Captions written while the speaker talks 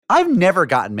I've never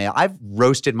gotten mail. I've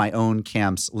roasted my own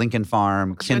camps, Lincoln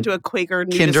Farm, She went to a Quaker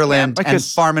Kinderland, and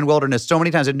Farm and Wilderness so many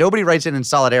times, and nobody writes in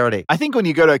solidarity. I think when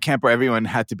you go to a camp where everyone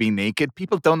had to be naked,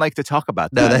 people don't like to talk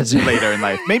about that later in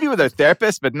life. Maybe with a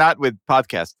therapist, but not with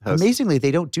podcast hosts. Amazingly,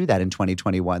 they don't do that in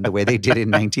 2021 the way they did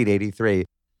in 1983.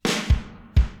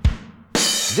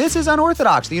 This is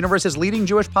Unorthodox, the universe's leading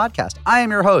Jewish podcast. I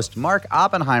am your host, Mark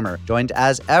Oppenheimer, joined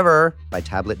as ever by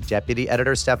Tablet Deputy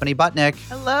Editor Stephanie Butnick.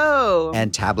 Hello.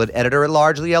 And Tablet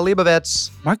Editor-at-Large Liel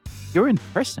Leibovitz. Mark, you're in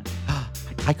person.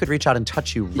 I could reach out and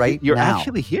touch you right You're now.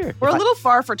 actually here. We're a little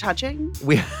far for touching.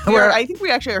 I think we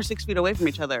actually are 6 feet away from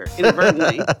each other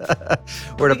inadvertently.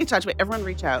 We can touch, but everyone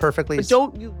reach out. Perfectly. But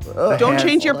don't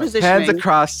change your positioning. Hands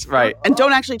across, right. And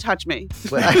don't actually touch me.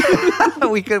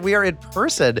 We are in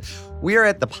person. We are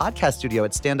at the podcast studio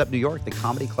at Stand Up New York, the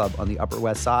comedy club on the Upper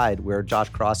West Side, where Josh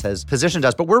Cross has positioned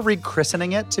us. But we're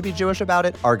rechristening it, to be Jewish about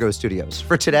it, Argo Studios.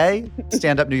 For today,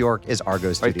 Stand Up New York is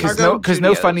Argo Studios. Because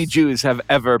no funny Jews have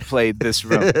ever played this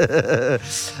room.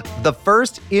 The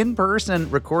first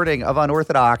in-person recording of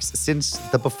Unorthodox since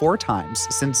the before times.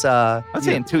 Since I'd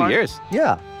say in 2 years.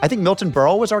 Yeah. I think Milton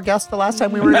Berle was our guest the last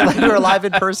time we were live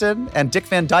in person. And Dick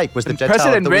Van Dyke was the Gentile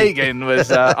President of the week. Reagan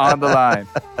was on the line.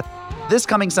 This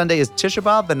coming Sunday is Tisha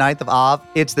B'Av, the 9th of Av.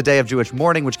 It's the day of Jewish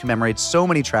mourning, which commemorates so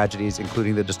many tragedies,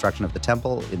 including the destruction of the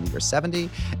temple in the year 70.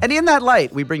 And in that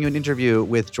light, we bring you an interview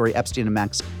with Jory Epstein and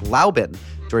Max Glaubin.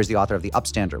 Jory is the author of The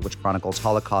Upstander, which chronicles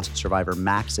Holocaust survivor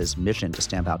Max's mission to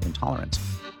stamp out intolerance.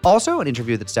 Also, an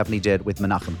interview that Stephanie did with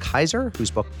Menachem Kaiser,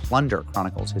 whose book Plunder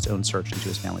chronicles his own search into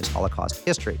his family's Holocaust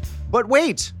history. But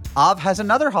wait, Av has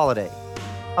another holiday,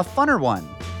 a funner one.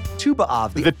 Tu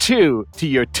B'Av. The two to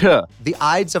your tuh. The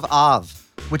Ides of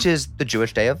Av, which is the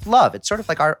Jewish day of love. It's sort of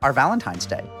like our Valentine's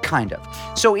Day, kind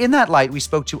of. So in that light, we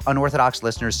spoke to Unorthodox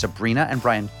listeners Sabrina and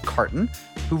Brian Carton,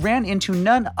 who ran into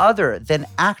none other than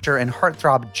actor and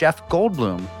heartthrob Jeff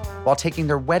Goldblum while taking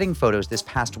their wedding photos this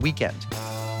past weekend.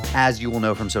 As you will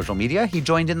know from social media, he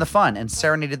joined in the fun and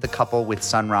serenaded the couple with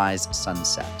Sunrise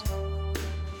Sunset.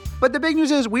 But the big news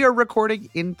is we are recording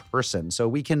in person, so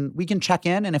we can check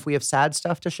in, and if we have sad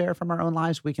stuff to share from our own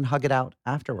lives, we can hug it out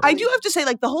afterwards. I do have to say,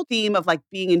 the whole theme of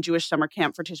being in Jewish summer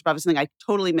camp for Tisha B'Av is something I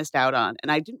totally missed out on,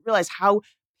 and I didn't realize how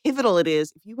pivotal it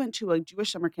is. If you went to a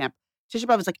Jewish summer camp, Tisha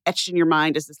B'Av is etched in your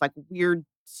mind as this weird,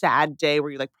 sad day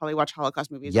where you probably watch Holocaust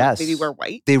movies. Yes. And maybe wear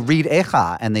white. They read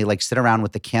Echa and they sit around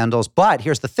with the candles. But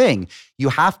here's the thing. You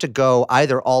have to go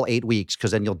either all 8 weeks,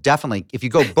 because then you'll definitely, if you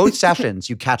go both sessions,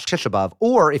 you catch Tisha B'Av,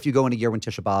 or if you go in a year when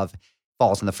Tisha B'Av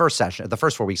falls in the first session, the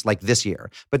first 4 weeks, like this year.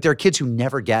 But there are kids who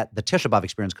never get the Tisha B'Av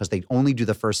experience because they only do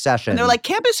the first session. And they're like,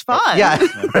 camp is fun. Yeah.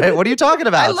 Right? What are you talking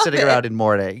about? Sitting it. around in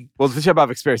mourning. Well, the Tisha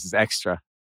B'Av experience is extra.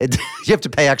 You have to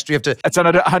pay extra. It's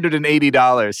another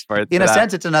 $180 for it. In a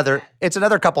sense, it's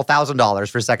another couple $1,000s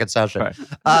for second session. Right.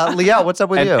 Liel, what's up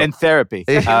with you? And therapy.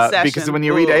 Because when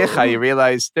you read Ooh. Eicha, you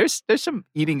realize there's some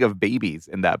eating of babies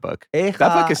in that book. Eicha,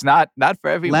 That book is not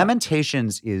for everyone.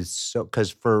 Lamentations is so,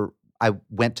 because I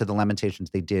went to the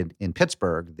Lamentations they did in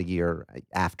Pittsburgh the year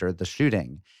after the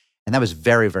shooting, and that was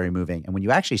very, very moving. And when you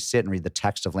actually sit and read the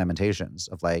text of Lamentations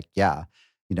of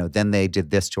then they did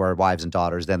this to our wives and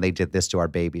daughters, then they did this to our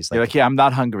babies. You're yeah, I'm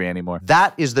not hungry anymore.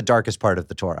 That is the darkest part of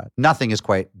the Torah. Nothing is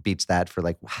quite beats that for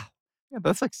wow. Yeah,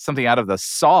 that's something out of the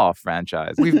Saw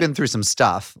franchise. We've been through some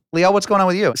stuff. Liel, what's going on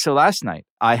with you? So last night,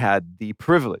 I had the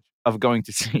privilege of going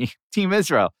to see Team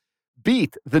Israel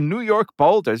beat the New York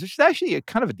Boulders, which is actually a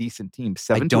kind of a decent team.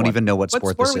 7-1. I don't even know what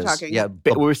sport this are we is. talking? Yeah,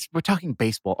 we're talking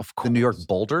baseball, of course. The New York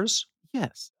Boulders?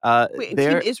 Yes. Wait,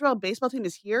 Team Israel baseball team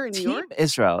is here in New York? Team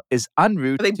Israel is en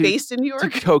route Are they based in New to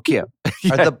York? Tokyo.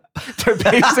 Yeah. They're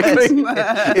basically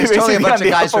it's totally a bunch of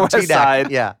guys from T-Neck. T-Neck.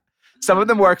 Yeah. Some of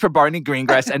them work for Barney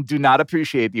Greengrass and do not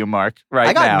appreciate you, Mark,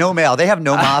 right now. I got no mail. They have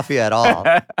no mafia at all,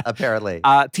 apparently.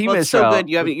 Team It's Israel. so good.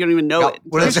 You don't even know it.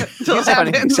 What is it? Until it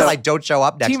happens. Until I don't show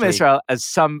up next Team week. Israel, as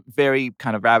some very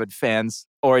kind of rabid fans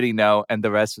already know, and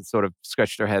the rest would sort of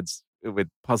scratch their heads with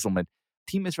puzzlement,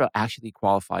 Team Israel actually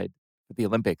qualified for the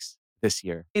Olympics this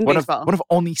year. In baseball. One of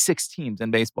only 6 teams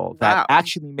in baseball that Wow.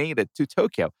 actually made it to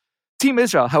Tokyo. Team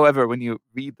Israel, however, when you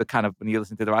read when you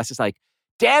listen to the roster, it's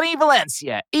Danny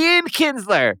Valencia, Ian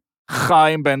Kinsler,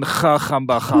 Chaim Ben Chacham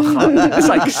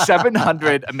Bachacham. It's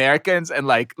 700 Americans and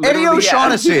Eddie literally,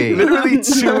 O'Shaughnessy. literally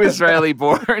 2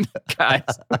 Israeli-born guys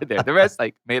are there. The rest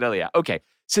made Aliyah. Okay,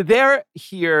 so they're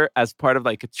here as part of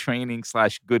a training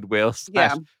 / goodwill /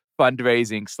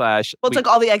 fundraising / Well, it's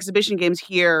all the exhibition games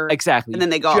here. Exactly. And then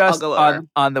they go, just I'll go over.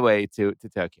 on the way to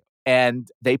Tokyo. And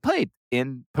they played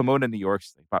in Pomona, New York,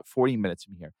 about 40 minutes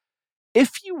from here.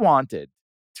 If you wanted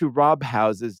to rob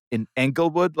houses in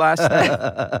Englewood last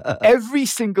night. Every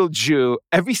single Jew,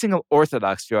 every single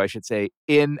Orthodox Jew, I should say,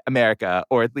 in America,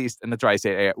 or at least in the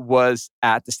tri-state area, was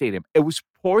at the stadium. It was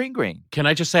pouring rain. Can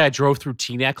I just say I drove through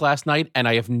Teaneck last night and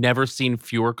I have never seen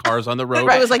fewer cars on the road.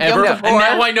 Right. It was like ever, Yom and Kippur.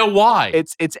 now I know why.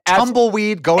 It's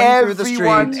Tumbleweed going through the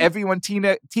street. Everyone,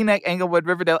 Teaneck, Englewood,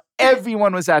 Riverdale,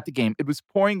 everyone was at the game. It was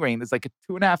pouring rain. It was like a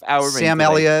 2.5 hour rain. Sam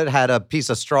Elliott had a piece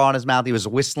of straw in his mouth. He was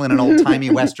whistling an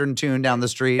old-timey Western tune down the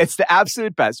street. It's the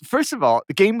absolute best. First of all,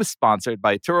 the game was sponsored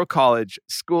by Touro College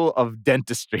School of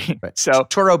Dentistry. Right. So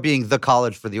Touro being the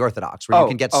college for the Orthodox, where you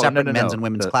can get separate men's and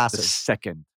women's the classes.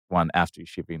 second one after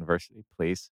Yeshiva University,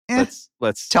 please. Eh.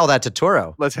 Let's Tell that to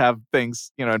Touro. let's have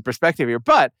things, in perspective here.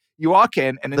 But you walk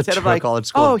in and instead of Touro like, College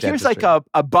School of here's like Dentistry.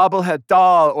 a bobblehead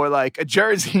doll or like a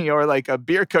jersey or like a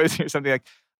beer cozy or something like,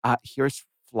 here's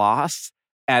floss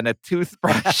and a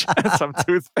toothbrush and some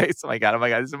toothpaste. Oh my God.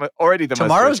 This is already the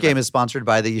Tomorrow's most game is sponsored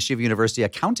by the Yeshiva University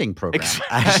accounting program. Exactly.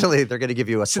 Actually, they're going to give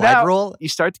you a So slide now rule. You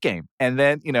start the game, and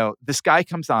then, this guy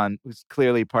comes on who's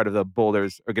clearly part of the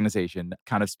Boulders organization,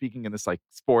 kind of speaking in this like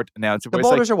sport announcer. The where it's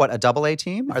like, Boulders are what, a AA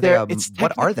team? Are they? it's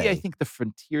What are technically, they? I think the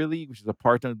Frontier League, which is a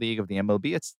partner league of the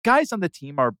MLB. It's guys on the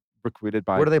team are recruited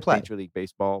by Where do they play? Major League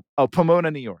Baseball. Oh, Pomona,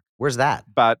 New York. Where's that?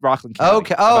 About Rockland County.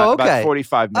 Okay. Oh, About okay.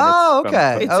 45 minutes. Oh, from-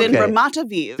 okay. from It's in Okay. Ramat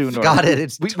Aviv. due north. Got it.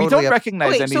 It's We totally don't up-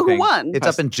 recognize Wait, anything. so who won? It's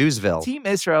up in Jewsville. Team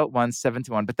Israel won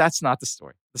 7-1, but that's not the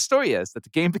story. The story is that the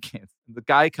game begins. The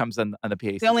guy comes on the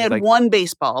PA. They only he's had like, one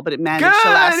baseball, but it managed Good to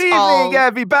last evening, all.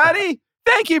 everybody.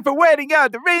 Thank you for waiting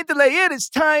out the rain delay. It is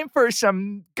time for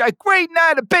a great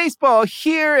night of baseball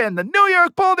here in the New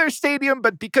York Boulder Stadium.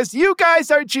 But because you guys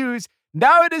are Jews,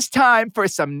 now it is time for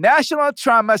some national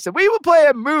trauma. So we will play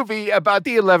a movie about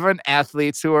the 11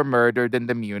 athletes who were murdered in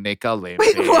the Munich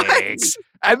Olympics. Wait, what?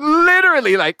 And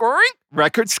literally, like, ring,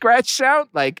 record scratch sound,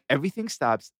 like everything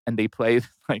stops and they play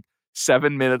like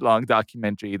 7-minute long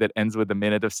documentary that ends with a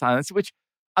minute of silence, which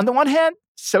on the one hand,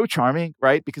 so charming,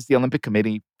 right? Because the Olympic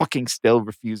Committee fucking still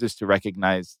refuses to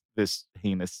recognize this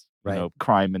heinous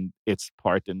crime and its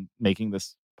part in making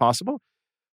this possible.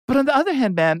 But on the other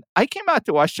hand, man, I came out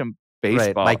to watch some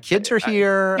baseball. Right. My kids are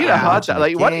here. You know, I'm watching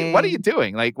the what game. are you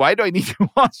doing? Like, why do I need to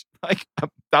watch like a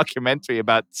documentary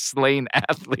about slain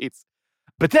athletes?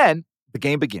 But then the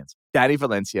game begins. Danny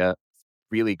Valencia,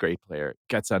 really great player,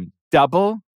 gets on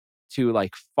double to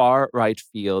like far right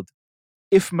field.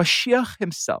 If Mashiach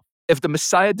himself, if the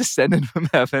Messiah descended from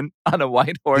heaven on a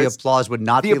white horse, The applause would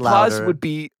not the be applause louder. would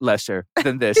be lesser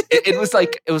than this. It was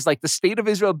like the state of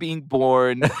Israel being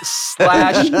born /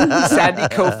 Sandy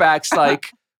Koufax like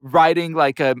riding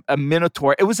like a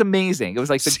minotaur. It was amazing. It was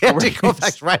like the Sandy greatest-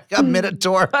 Koufax riding a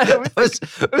Minotaur. It was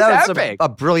That was epic. a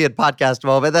brilliant podcast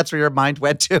moment. That's where your mind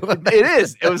went to. It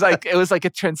is. It was like a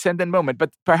transcendent moment.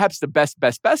 But perhaps the best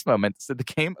moment. So the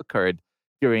game occurred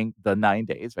during the 9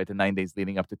 days, right? The 9 days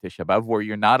leading up to Tisha B'Av, where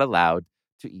you're not allowed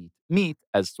to eat meat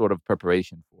as sort of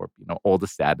preparation for, all the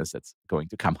sadness that's going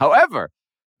to come. However,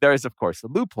 there is, of course, a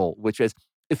loophole, which is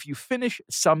if you finish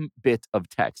some bit of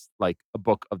text, like a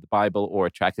book of the Bible or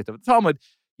a tractate of the Talmud,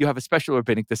 you have a special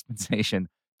rabbinic dispensation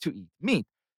to eat meat.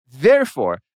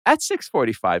 Therefore, at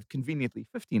 6:45, conveniently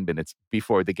 15 minutes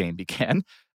before the game began,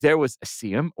 there was a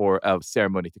siyum, or a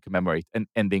ceremony to commemorate an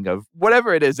ending of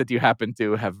whatever it is that you happen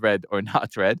to have read or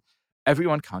not read.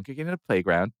 Everyone congregated in a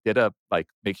playground, did a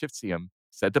makeshift siyum,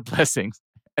 said the blessings,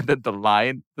 and then the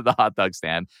line to the hot dog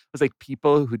stand was like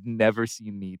people who'd never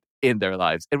seen meat in their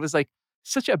lives. It was like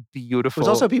such a beautiful. There's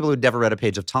also people who'd never read a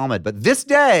page of Talmud, but this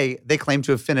day they claim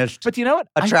to have finished But you know what?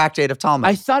 a tractate of Talmud.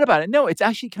 I thought about it. No, it's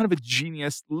actually kind of a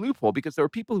genius loophole because there were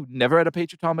people who never had a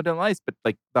page of Talmud in their lives, but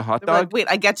like the hot They were dog. like, wait,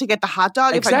 I get to get the hot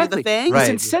dog if I do Exactly. the thing? Right. It's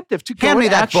incentive to go Hand me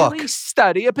and that actually book.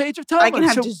 study a page of Talmud. I can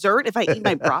have So dessert if I eat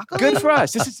my broccoli? good for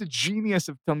us. This is the genius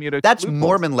of Talmudic That's loopholes.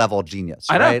 Mormon level genius,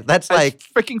 I know. right? That's like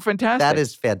freaking fantastic. that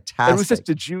is fantastic. It was just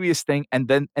the Jewiest thing, and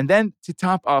then to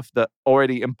top off the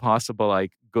already impossible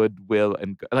like goodwill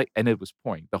and it was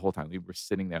pouring the whole time. We were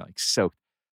sitting there like soaked.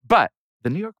 But the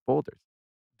New York Boulders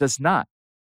does not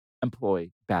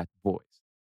employ bat boys;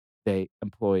 they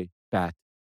employ bat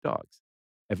dogs.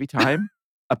 Every time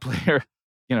a player,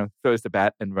 throws the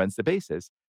bat and runs the bases,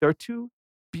 there are two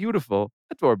beautiful,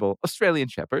 adorable Australian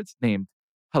shepherds named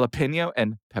Jalapeno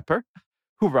and Pepper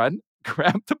who run,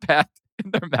 grab the bat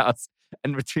in their mouths,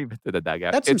 and retrieve it to the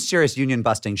dugout. That's some serious union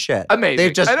busting shit. Amazing.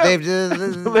 They've just I know. they've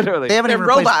Literally. they haven't They're even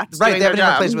replaced, robots right? doing They haven't their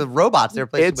even job. replaced it with robots. They're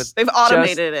replaced it It's with They've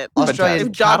automated it.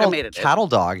 Australian They've automated it. cattle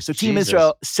dogs. So Team Jesus.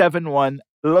 Israel 7-1,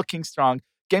 looking strong.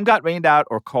 Game got rained out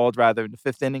or called rather in the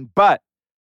fifth inning, but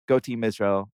go Team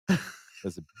Israel. It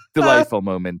was a delightful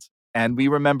moment. And we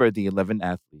remember the 11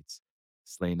 athletes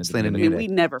slain in Slain the in I Munich. mean,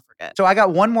 we never forget. So I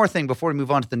got one more thing before we move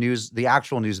on to the news, the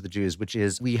actual news of the Jews, which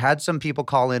is we had some people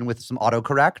call in with some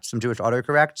autocorrect, some Jewish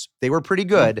autocorrects. They were pretty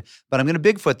good, but I'm going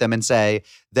to Bigfoot them and say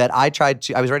that I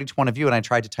was writing to one of you and I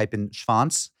tried to type in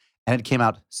Schwanz and it came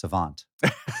out savant.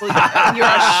 Well,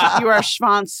 you are a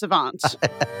Schwanz savant.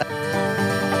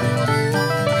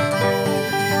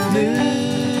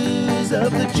 News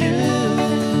of the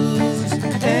Jews,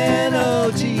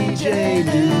 NOTJ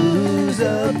News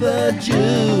of the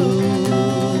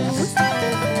Jews.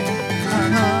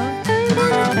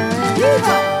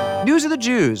 News of the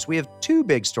Jews. We have two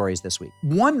big stories this week.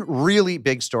 One really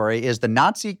big story is the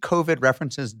Nazi COVID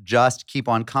references just keep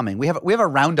on coming. We have a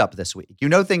roundup this week. You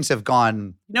know things have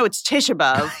gone. It's Tisha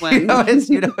B'Av when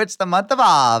It's the month of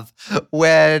Av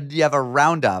when you have a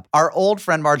roundup. Our old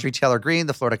friend Marjorie Taylor Greene,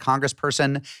 the Florida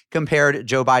congressperson, compared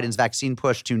Joe Biden's vaccine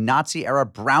push to Nazi-era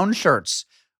brown shirts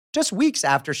just weeks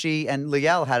after she and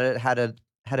Liel had a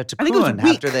I think it was a tikkun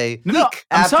week. after they. No, I'm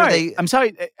after sorry. they- I'm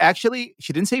sorry. Actually,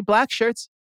 she didn't say black shirts.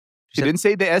 She said- didn't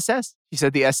say the SS. She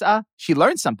said the SA. She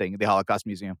learned something at the Holocaust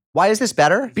Museum Why is this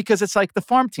better? because it's like the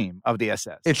farm team of the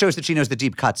SS. It shows that she knows the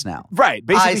deep cuts now. Right.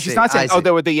 Basically, I she's see, not saying, I see.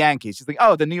 they were the Yankees. She's like,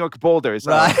 the New York Boulders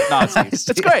are Right. Nazis. I It's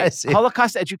see, I great. see.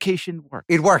 Holocaust education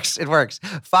works. It works.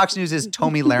 Fox News'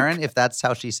 Tomi Lahren, if that's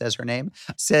how she says her name,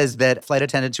 says that flight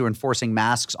attendants who are enforcing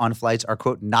masks on flights are,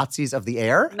 quote, Nazis of the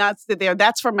air. That's there.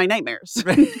 That's from my nightmares.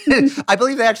 I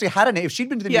believe they actually had a name. If she'd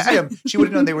been to the Yeah. museum, she would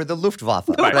have known they were the Luftwaffe,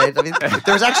 right? I mean,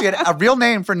 there was actually a real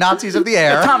name for Nazis of the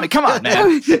air. Tommy, come on,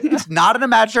 man. It's not an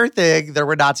amateur thing. There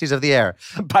were Nazis of the air.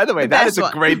 By the way, that is a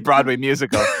That's great Broadway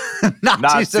musical. Nazis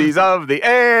Nazis of the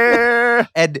air.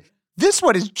 And this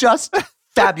one is just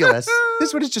fabulous.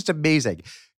 This one is just amazing.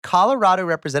 Colorado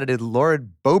Representative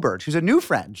Lauren Boebert, who's a new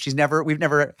friend. We've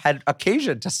never had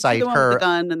occasion to cite The one her. with the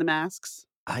gun and the masks.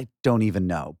 I don't even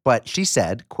know. But she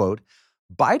said, quote,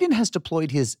 Biden has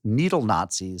deployed his needle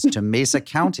Nazis to Mesa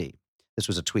County. This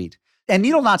was a tweet. And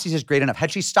needle Nazis is great enough.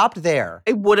 Had she stopped there,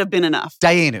 It would have been enough.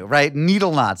 Dayenu, right?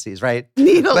 Needle Nazis, right?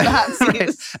 Needle But- Nazis.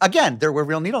 right. Again, there were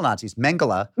real needle Nazis.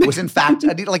 Mengele was in fact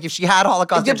a needle. Like if she had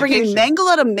Holocaust You're bringing education.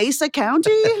 Mengele to Mesa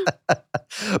County?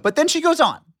 But then she goes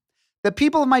on. The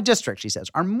people of my district, she says,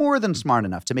 are more than smart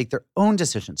enough to make their own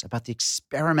decisions about the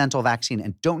experimental vaccine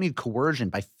and don't need coercion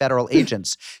by federal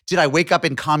agents. Did I wake up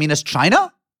in communist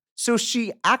China? So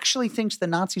she actually thinks the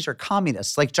Nazis are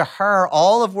communists. Like to her,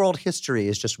 all of world history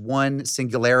is just one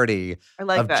singularity I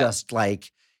like of that. just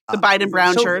like The Biden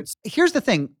brown so shirts. Here's the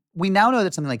thing. We now know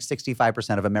that something like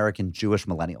 65% of American Jewish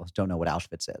millennials don't know what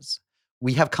Auschwitz is.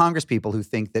 We have Congress people who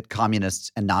think that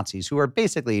communists and Nazis, who are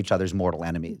basically each other's mortal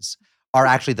enemies, are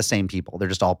actually the same people. They're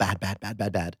just all bad, bad, bad,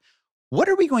 bad, bad. What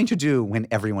are we going to do when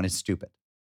everyone is stupid?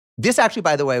 This actually,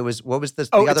 by the way, was what was this?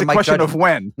 Oh, the it's other a Mike question Judge, of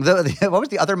when. what was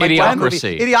the other Mike Judge movie?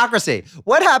 Idiocracy. Idiocracy.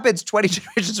 What happens 20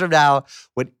 generations from now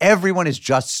when everyone is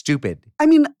just stupid? I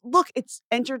mean, look, it's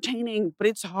entertaining, but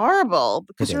it's horrible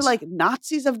because It you're is. like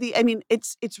Nazis of the. I mean,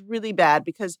 it's really bad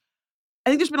because I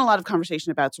think there's been a lot of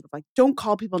conversation about sort of like don't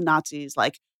call people Nazis.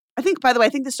 Like I think, by the way, I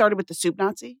think this started with the soup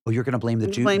Nazi. Oh, you're going to blame the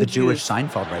Blame the Jewish Jews.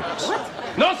 Seinfeld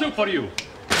writers. No soup for you.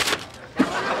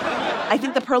 I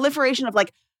think the proliferation of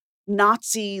like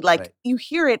Nazi, like Right. you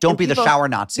hear it. Don't and be the people- shower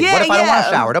Nazi. Yeah, what if I don't want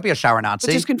to yeah. shower? Don't be a shower Nazi.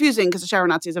 Which is confusing because a shower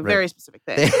Nazi is a Right. very specific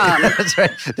thing. That's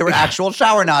right. There were actual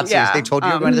shower Nazis. Yeah, They told you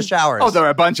you were going to the showers. Oh, there are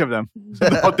a bunch of them.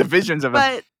 Whole divisions of them.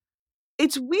 But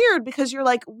it's weird because you're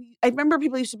like, I remember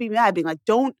people used to be mad, being like,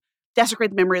 don't desecrate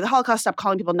the memory of the Holocaust, stop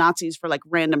calling people Nazis for like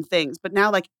random things. But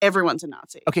now, like, everyone's a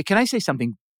Nazi. Okay, can I say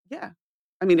something? Yeah.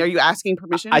 I mean, are you asking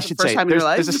permission I for should the first say, time in your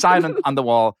life? there's a sign on the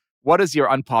wall. What is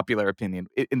your unpopular opinion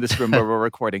in this room where we're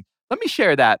recording? Let me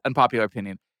share that unpopular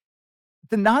opinion.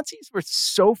 The Nazis were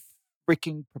so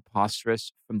freaking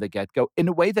preposterous from the get-go in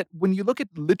a way that when you look at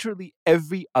literally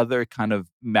every other kind of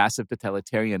massive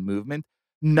totalitarian movement,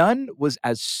 none was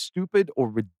as stupid or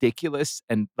ridiculous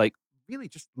and like really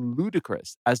just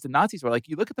ludicrous as the Nazis were. Like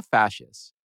you look at the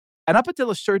fascists, and up until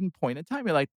a certain point in time,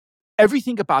 you're like,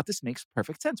 everything about this makes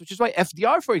perfect sense, which is why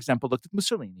FDR, for example, looked at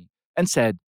Mussolini and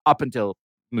said, up until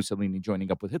Mussolini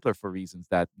joining up with Hitler for reasons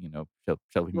that,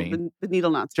 shall remain Well, the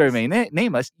needle Nazis. to remain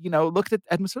nameless, looked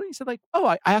at Mussolini and said, like, oh,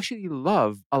 I actually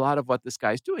love a lot of what this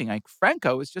guy's doing. Like,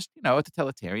 Franco is just, a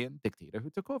totalitarian dictator who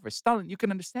took over. Stalin, you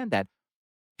can understand that.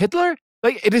 Hitler,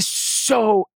 like, it is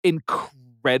so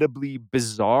incredibly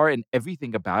bizarre, and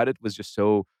everything about it was just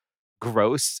so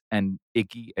gross and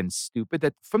icky and stupid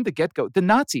that from the get-go, the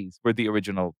Nazis were the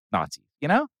original Nazis. you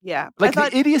know? Yeah. Like I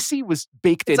thought the idiocy was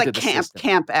baked it's into like the camp, system.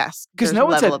 camp-esque. Because There's no a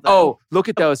one said, level of that. "Oh, look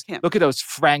at those, camp. look at those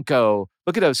Franco,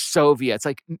 look at those Soviets."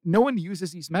 Like no one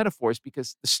uses these metaphors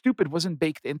because the stupid wasn't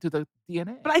baked into the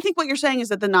DNA. But I think what you're saying is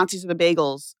that the Nazis are the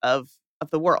bagels of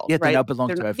the world, Yeah, they right? now belong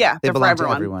They're to not- everyone. Yeah, They they're for belong to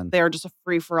everyone. everyone. They're just a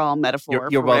free-for-all metaphor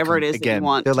You're for whatever welcome. it is that Again, you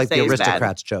want They're to like say the is bad.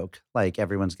 aristocrats joke. Like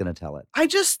everyone's going to tell it. I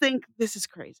just think this is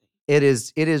crazy. It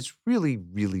is really,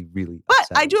 really, really But I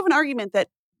upsetting. do have an argument that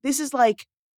this is like,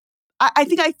 I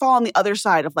think I fall on the other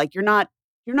side of like, you're not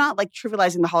like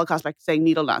trivializing the Holocaust by saying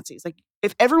needle Nazis. Like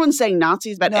if everyone's saying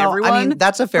Nazis about No, everyone, I mean,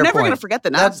 that's a fair we're never point. going to forget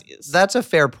the Nazis. That's a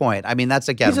fair point. I mean, that's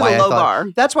again These are why the I low thought bar.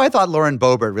 that's why I thought Lauren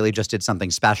Boebert really just did something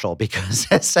special because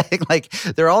it's saying like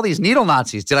there are all these needle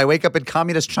Nazis. Did I wake up in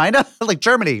communist China? Like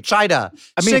Germany, China,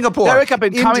 I mean, Singapore, they wake up in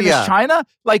India. communist China.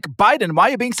 Like Biden, why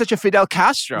are you being such a Fidel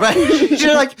Castro? Right?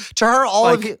 You're like to her, all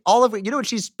Like, of it. You know what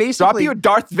she's Drop basically your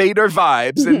Darth Vader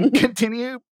vibes and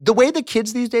continue. the way the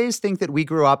kids these days think that we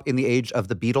grew up in the age of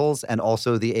the Beatles and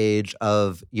also the age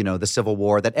of, you know, the Civil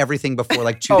War, that everything before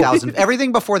like 2000,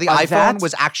 everything before the iPhone that-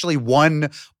 was actually one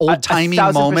old-timey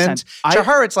 1,000%. moment. To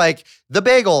her, it's like the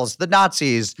bagels, the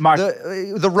Nazis, Mark,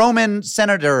 the Roman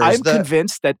senators. I'm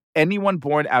convinced that anyone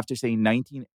born after, say,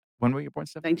 when were you born,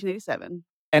 Steph? 1987.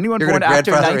 Anyone You're born gonna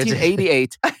after grandfather into-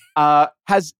 1988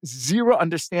 has zero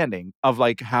understanding of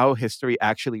like how history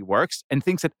actually works and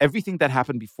thinks that everything that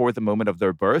happened before the moment of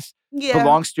their birth Yeah.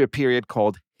 belongs to a period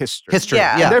called history. history.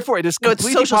 Yeah. Yeah. And therefore, it is No, it's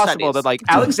completely social possible studies. that like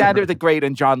Alexander the Great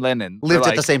and John Lennon were, Lived at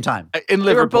like, the same time. in They were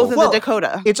Liverpool. both in Well, the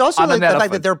Dakota. It's also On like an the fact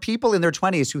elephant. that there are people in their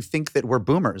 20s who think that we're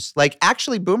boomers. Like,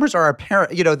 actually, boomers are our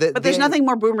parent. You know, But there's nothing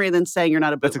more boomery than saying you're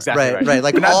not a boomer. That's exactly Right, right. right.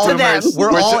 Like We're not all boomers. we're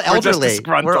all We're just elderly.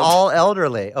 disgruntled. We're all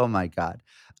elderly. Oh my God.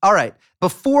 All right.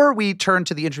 Before we turn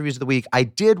to the interviews of the week, I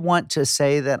did want to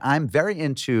say that I'm very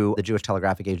into the Jewish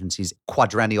Telegraphic Agency's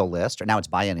quadrennial list, or now it's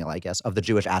biennial, I guess, of the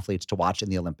Jewish athletes to watch in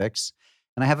the Olympics.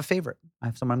 And I have a favorite. I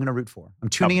have someone I'm going to root for. I'm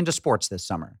tuning into sports this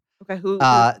summer. Okay, who?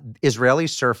 Israeli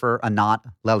surfer Anat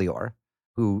Lelior,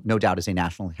 who no doubt is a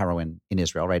national heroine in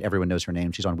Israel, right? Everyone knows her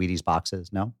name. She's on Wheaties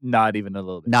boxes, no? Not even a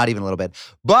little bit. Not even a little bit.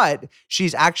 But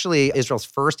she's actually Israel's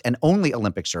first and only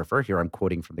Olympic surfer. Here I'm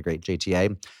quoting from the great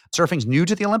JTA. Surfing's new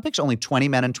to the Olympics. Only 20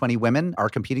 men and 20 women are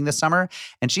competing this summer.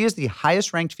 And she is the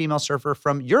highest ranked female surfer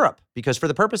from Europe because for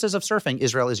the purposes of surfing,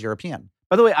 Israel is European.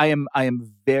 By the way, I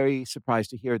am very surprised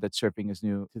to hear that surfing is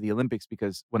new to the Olympics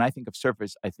because when I think of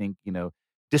surfers, I think, you know,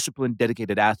 disciplined,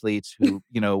 dedicated athletes who,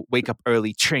 you know, wake up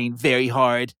early, train very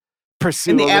hard,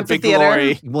 pursue In the Olympic amphitheater.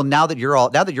 glory. Well, now that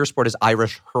your sport is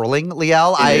Irish hurling,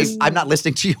 Liel, is. I'm not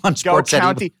listening to you on Go sports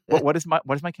county. anymore. What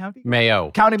is my county?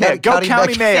 Mayo. County Mayo. Go County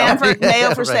County Mayo. Mayo. Sam for,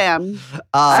 Mayo for Right. Sam.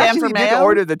 I Sam actually for did Mayo?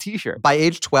 order the T-shirt. By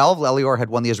age 12, Lelior had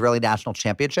won the Israeli national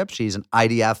championship. She's an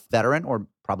IDF veteran, or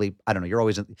probably, I don't know,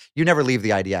 you never leave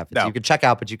the IDF. No. You can check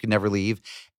out, but you can never leave.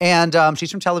 And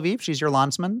she's from Tel Aviv. She's your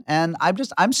landsman. And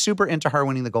I'm super into her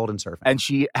winning the gold in surfing. And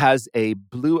she has a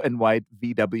blue and white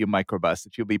VW microbus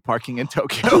that she'll be parking in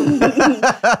Tokyo.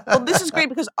 Well, this is great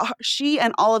because she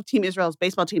and all of Team Israel's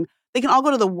baseball team, they can all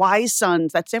go to the Wise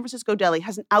Sons. That San Francisco deli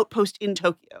has an outpost in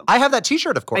Tokyo. I have that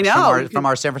T-shirt, of course, I know. from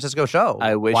our San Francisco show.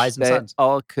 I wish Wise and they Sons.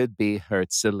 all could be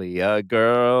Herzliya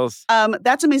girls.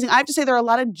 That's amazing. I have to say there are a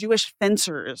lot of Jewish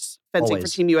fencers fencing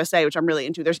Always. for Team USA, which I'm really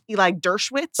into. There's Eli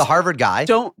Dershowitz. The Harvard guy.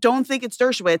 Don't think it's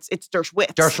Dershowitz. It's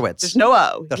Dershowitz. Dershowitz. There's no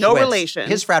O. The No Schwitz. relation.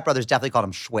 His frat brothers definitely called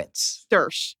him Schwitz.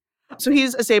 Dersh. So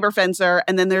he's a saber fencer,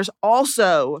 and then there's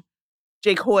also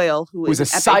Jake Hoyle, Who's a an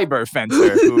epee. cyber fencer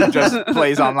who just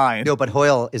plays online. No, but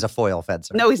Hoyle is a foil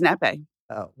fencer. No, he's an epee.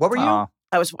 What were you? Aw.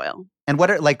 I was foil. And what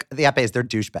are, like, the epes, they're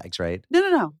douchebags, right?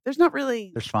 No. There's not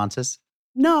really. They're schwanzes.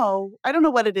 No, I don't know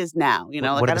what it is now. You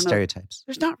know, What like are I the don't know. stereotypes?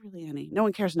 There's not really any. No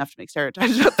one cares enough to make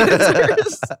stereotypes about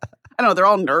fencers. I don't know. They're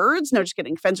all nerds. No, just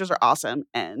kidding. Fencers are awesome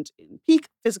and in peak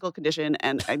physical condition,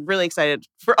 and I'm really excited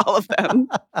for all of them.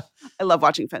 I love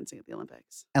watching fencing at the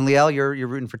Olympics. And Liel, you're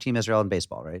rooting for Team Israel in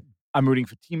baseball, right? I'm rooting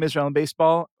for Team Israel in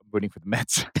baseball. I'm rooting for the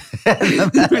Mets.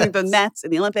 Rooting the Mets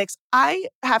in the Olympics. I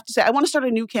have to say, I want to start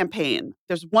a new campaign.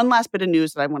 There's one last bit of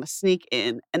news that I want to sneak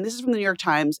in, and this is from the New York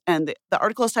Times, and the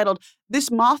article is titled, "This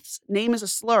moth's name is a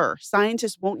slur.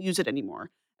 Scientists won't use it anymore."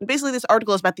 And basically, this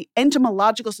article is about the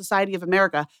Entomological Society of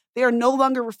America. They are no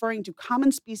longer referring to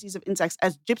common species of insects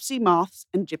as gypsy moths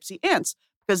and gypsy ants,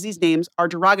 because these names are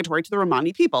derogatory to the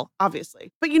Romani people,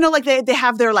 obviously. But you know, like they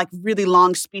have their like really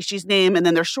long species name and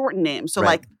then their shortened name. So Right.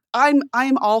 like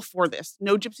I'm all for this.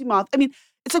 No gypsy moth. I mean,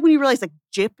 it's like when you realize like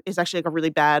gyp is actually like a really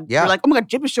bad. Yeah. You're like, oh my god,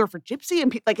 gyp is short for gypsy,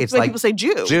 and like It's it's when like people say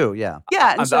Jew. Jew, yeah.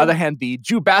 Yeah. And On the other hand, the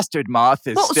Jew bastard moth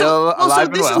is still so alive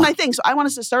and this well. is my thing. So I want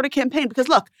us to start a campaign because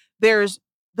look, there's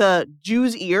the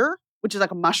Jew's ear, which is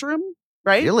like a mushroom,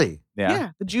 right? Really?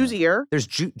 Yeah, the Jew's ear. There's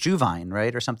Jewvine,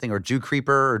 right? Or something, or Jew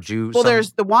creeper, or Jew. Well,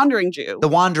 there's the wandering Jew. The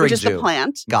wandering which is Jew. the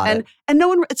plant. Got it. And no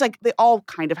one, it's like they all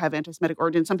kind of have anti-Semitic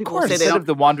origins. Some people will say they Instead don't. of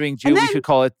the wandering Jew, And we then- should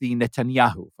call it the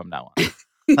Netanyahu from now on.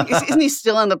 Isn't he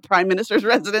still in the prime minister's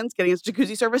residence getting his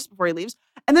jacuzzi service before he leaves?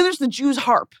 And then there's the Jew's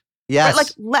harp. Yes. Right?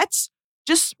 Like, let's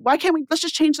just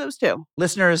change those two.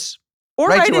 Listeners, Or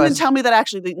Write write to in and and tell me that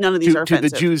actually none of these are to the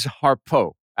offensive. Jews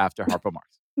harpo after Harpo Marx.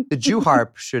 the Jew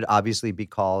harp should obviously be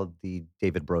called the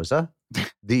David Broza.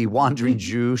 The wandering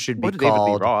Jew should be Or David Lee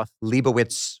called Roth.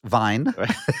 Leibowitz Vine.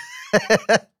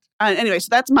 Anyway, so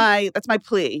that's my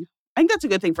plea. I think that's a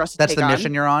good thing for us to That's take the on.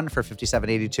 mission you're on for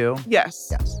 5782. Yes.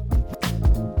 Yes.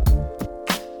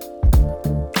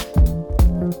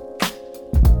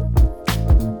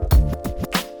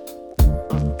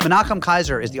 Menachem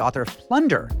Kaiser is the author of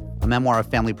Plunder, a memoir of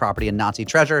family property and Nazi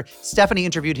treasure. Stephanie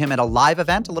interviewed him at a live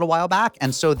event a little while back,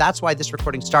 and so that's why this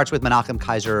recording starts with Menachem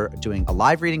Kaiser doing a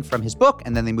live reading from his book,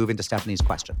 and then they move into Stephanie's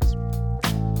questions.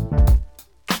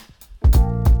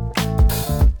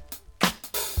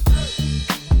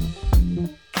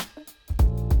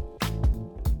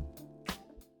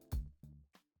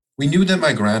 We knew that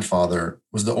my grandfather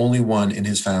was the only one in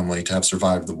his family to have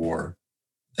survived the war,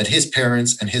 that his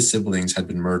parents and his siblings had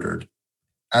been murdered,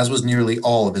 as was nearly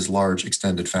all of his large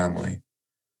extended family.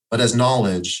 But as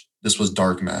knowledge, this was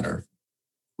dark matter.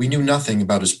 We knew nothing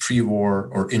about his pre-war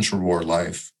or intra-war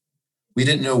life. We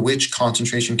didn't know which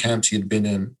concentration camps he had been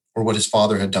in or what his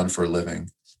father had done for a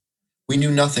living. We knew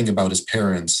nothing about his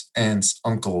parents, aunts,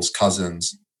 uncles,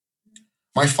 cousins.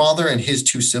 My father and his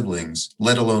two siblings,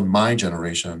 let alone my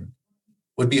generation,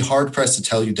 would be hard-pressed to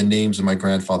tell you the names of my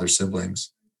grandfather's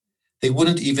siblings. They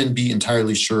wouldn't even be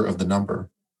entirely sure of the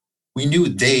number. We knew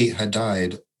they had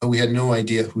died, but we had no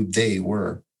idea who they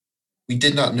were. We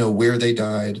did not know where they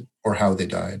died or how they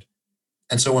died.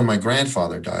 And so when my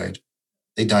grandfather died,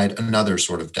 they died another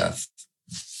sort of death.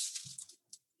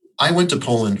 I went to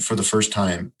Poland for the first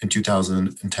time in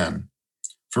 2010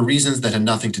 for reasons that had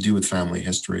nothing to do with family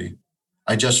history.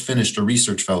 I just finished a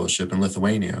research fellowship in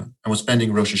Lithuania and was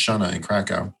spending Rosh Hashanah in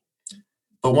Krakow.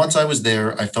 But once I was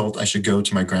there, I felt I should go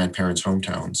to my grandparents'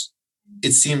 hometowns.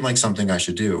 It seemed like something I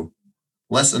should do.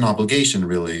 Less an obligation,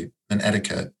 really, than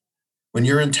etiquette. When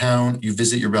you're in town, you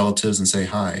visit your relatives and say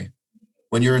hi.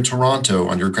 When you're in Toronto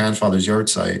on your grandfather's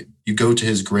yahrzeit, you go to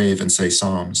his grave and say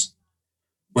psalms.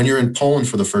 When you're in Poland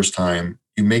for the first time,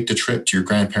 you make the trip to your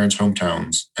grandparents'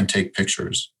 hometowns and take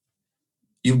pictures.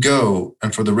 You go,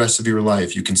 and for the rest of your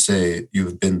life, you can say you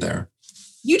have been there.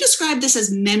 You describe this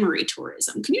as memory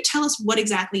tourism. Can you tell us what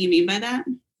exactly you mean by that?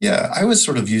 Yeah, I was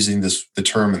sort of using the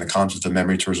term and the concept of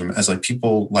memory tourism as like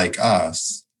people like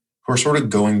us who are sort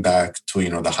of going back to, the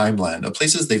Heimland, of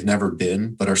places they've never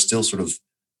been, but are still sort of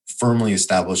firmly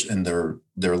established in their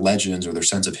legends or their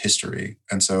sense of history.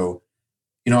 And so,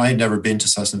 I had never been to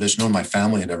Sosnowiec. No one in my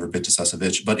family had ever been to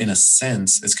Sosnowiec, but in a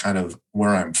sense, it's kind of where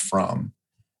I'm from.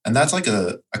 And that's like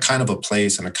a kind of a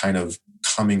place and a kind of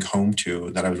coming home to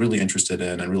that I was really interested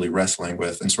in and really wrestling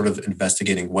with and sort of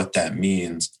investigating what that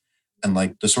means. And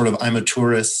like the sort of, I'm a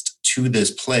tourist to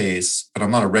this place, but I'm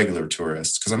not a regular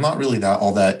tourist because I'm not really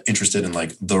all that interested in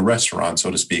like the restaurant, so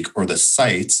to speak, or the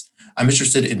sites. I'm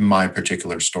interested in my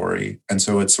particular story. And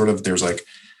so it's sort of, there's like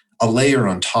a layer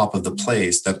on top of the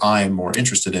place that I'm more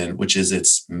interested in, which is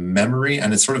its memory.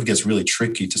 And it sort of gets really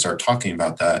tricky to start talking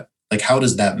about that. Like, how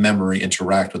does that memory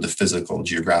interact with the physical,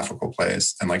 geographical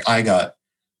place? And like, I got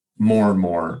more and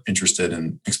more interested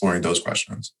in exploring those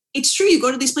questions. It's true. You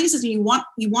go to these places and you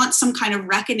want some kind of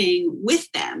reckoning with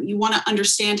them. You want to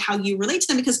understand how you relate to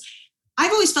them, because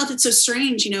I've always felt it so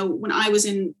strange. When I was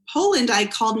in Poland, I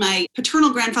called my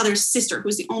paternal grandfather's sister, who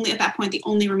was the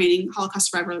only remaining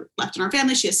Holocaust survivor left in our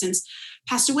family. She has since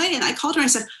passed away. And I called her and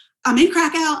I said, I'm in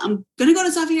Krakow. I'm going to go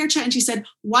to Zawiercie. And she said,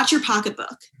 watch your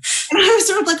pocketbook. And I was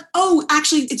sort of like, oh,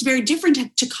 actually, it's very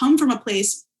different to come from a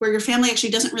place where your family actually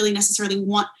doesn't really necessarily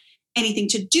want anything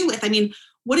to do with. I mean,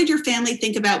 what did your family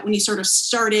think about when you sort of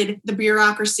started the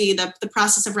bureaucracy, the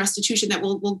process of restitution that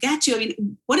we'll get to? I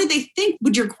mean, what did they think?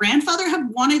 Would your grandfather have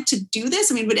wanted to do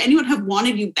this? I mean, would anyone have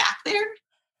wanted you back there?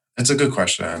 It's a good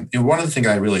question. One of the things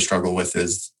I really struggle with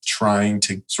is trying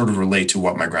to sort of relate to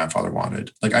what my grandfather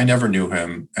wanted. Like, I never knew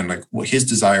him, and like what his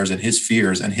desires and his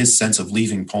fears and his sense of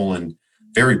leaving Poland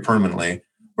very permanently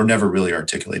were never really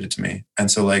articulated to me.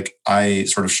 And so like, I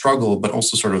sort of struggle, but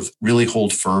also sort of really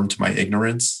hold firm to my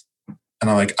ignorance. And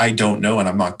I'm like, I don't know, and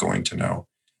I'm not going to know.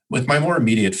 With my more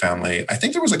immediate family, I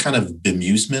think there was a kind of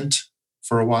bemusement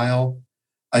for a while.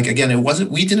 Like, again,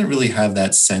 we didn't really have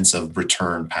that sense of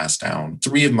return passed down.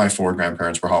 3 of my 4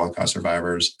 grandparents were Holocaust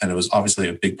survivors, and it was obviously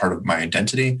a big part of my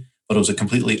identity, but it was a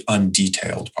completely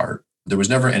undetailed part. There was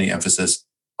never any emphasis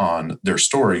on their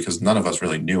story because none of us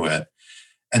really knew it.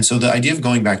 And so the idea of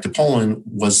going back to Poland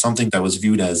was something that was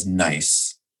viewed as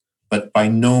nice, but by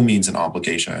no means an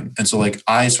obligation. And so like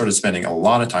I started spending a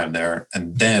lot of time there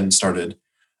and then started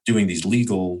doing these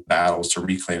legal battles to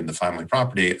reclaim the family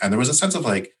property. And there was a sense of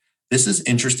like, this is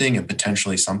interesting and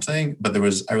potentially something, but there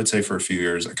was, I would say for a few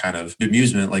years, a kind of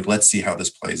amusement, like, let's see how this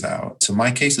plays out. So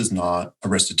my case is not a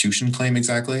restitution claim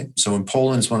exactly. So in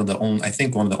Poland, it's one of the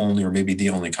only, or maybe the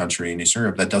only country in Eastern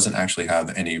Europe that doesn't actually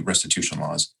have any restitution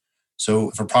laws. So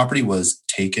if a property was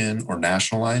taken or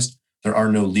nationalized, there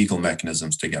are no legal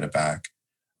mechanisms to get it back.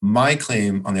 My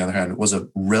claim, on the other hand, was a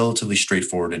relatively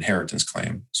straightforward inheritance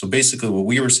claim. So basically what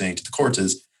we were saying to the courts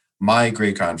is my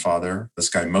great-grandfather, this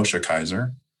guy Moshe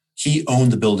Kaiser, he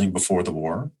owned the building before the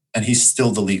war, and he's still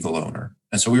the legal owner.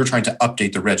 And so we were trying to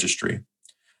update the registry.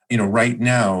 Right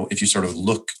now, if you sort of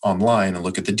look online and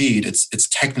look at the deed, it's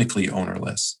technically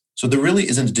ownerless. So there really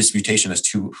isn't a disputation as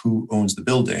to who owns the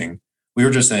building. We were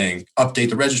just saying,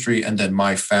 update the registry, and then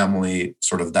my family,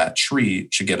 sort of that tree,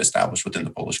 should get established within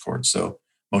the Polish courts. So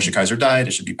Moshe Kaiser died,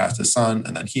 it should be passed to his son,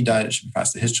 and then he died, it should be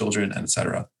passed to his children, and et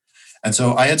cetera. And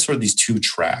so I had sort of these two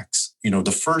tracks.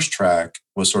 The first track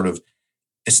was sort of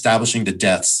establishing the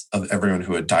deaths of everyone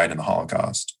who had died in the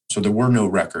Holocaust. So there were no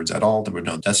records at all. There were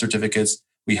no death certificates.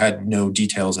 We had no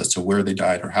details as to where they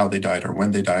died or how they died or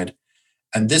when they died.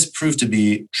 And this proved to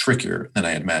be trickier than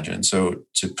I had imagined. So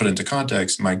to put into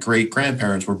context, my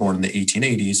great-grandparents were born in the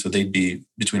 1880s, so they'd be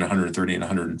between 130 and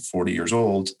 140 years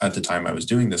old at the time I was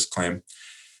doing this claim.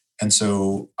 And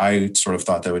so I sort of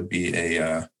thought that would be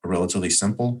a relatively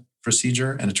simple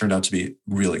procedure, and it turned out to be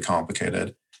really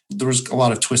complicated. There was a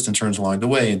lot of twists and turns along the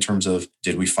way in terms of,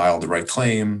 did we file the right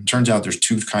claim? Turns out there's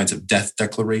two kinds of death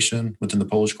declaration within the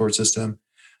Polish court system.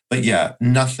 But yeah,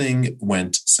 nothing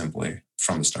went simply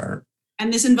from the start.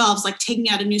 And this involves like taking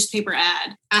out a newspaper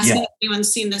ad, asking if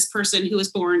anyone's seen this person who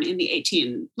was born in the late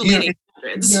 1800s.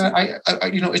 Yeah,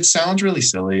 it sounds really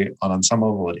silly, and on some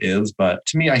level it is, but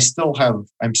to me, I'm still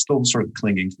sort of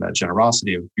clinging to that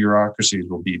generosity of bureaucracies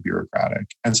will be bureaucratic.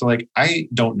 And so like, I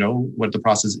don't know what the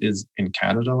process is in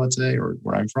Canada, let's say, or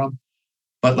where I'm from,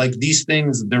 but like these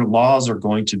things, their laws are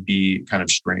going to be kind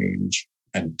of strange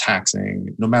and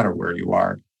taxing no matter where you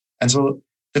are. And so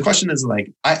the question is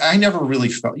like, I never really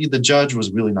felt, the judge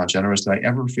was really not generous. Did I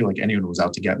ever feel like anyone was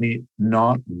out to get me?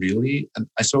 Not really. And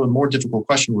so a more difficult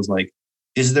question was like,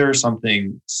 is there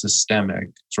something systemic,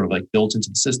 sort of like built into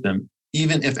the system,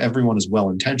 even if everyone is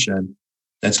well-intentioned,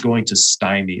 that's going to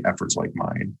stymie efforts like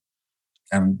mine?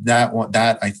 And that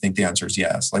I think the answer is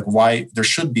yes. Like, why there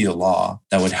should be a law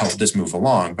that would help this move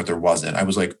along, but there wasn't. I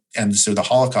was like, and so the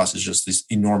Holocaust is just this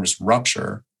enormous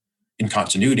rupture in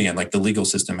continuity, and like the legal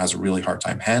system has a really hard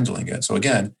time handling it. So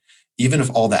again, even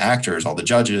if all the actors, all the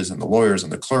judges and the lawyers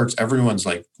and the clerks, everyone's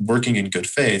like working in good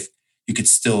faith, you could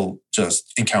still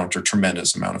just encounter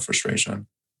tremendous amount of frustration.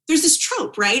 There's this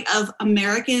trope, right, of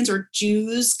Americans or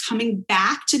Jews coming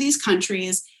back to these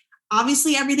countries.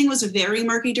 Obviously, everything was very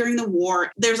murky during the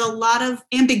war. There's a lot of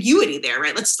ambiguity there,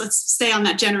 right? Let's stay on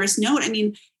that generous note. I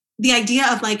mean, the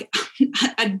idea of like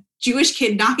a Jewish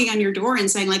kid knocking on your door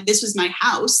and saying like, this was my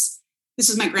house, this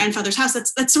is my grandfather's house.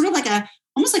 That's sort of like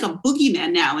almost like a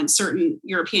boogeyman now in certain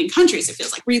European countries, it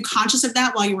feels like. Were you conscious of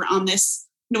that while you were on this,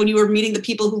 when you were meeting the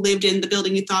people who lived in the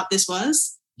building you thought this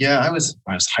was? Yeah, I was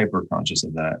hyper conscious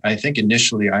of that. I think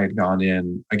initially I had gone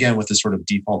in again with this sort of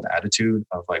default attitude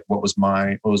of like, what was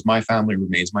my family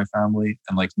remains my family,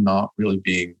 and like not really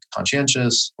being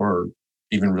conscientious or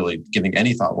even really giving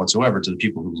any thought whatsoever to the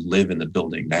people who live in the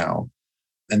building now.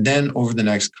 And then over the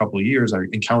next couple of years, I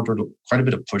encountered quite a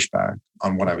bit of pushback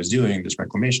on what I was doing, this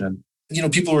reclamation.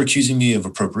 People were accusing me of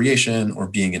appropriation or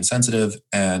being insensitive,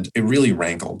 and it really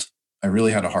rankled. I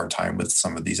really had a hard time with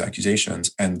some of these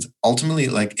accusations. And ultimately,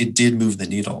 like, it did move the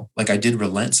needle. Like, I did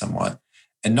relent somewhat.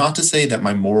 And not to say that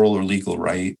my moral or legal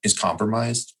right is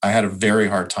compromised. I had a very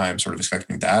hard time sort of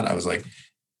expecting that. I was like,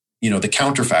 the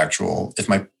counterfactual, if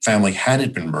my family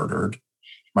hadn't been murdered,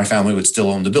 my family would still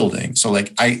own the building. So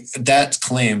like that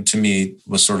claim to me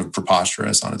was sort of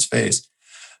preposterous on its face.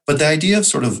 But the idea of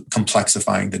sort of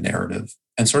complexifying the narrative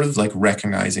and sort of like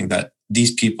recognizing that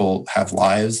these people have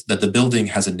lives, that the building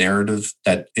has a narrative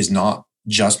that is not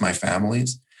just my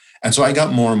family's. And so I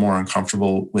got more and more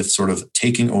uncomfortable with sort of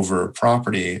taking over a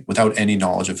property without any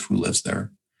knowledge of who lives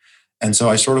there. And so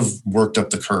I sort of worked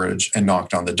up the courage and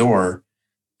knocked on the door.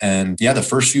 And yeah, the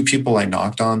first few people I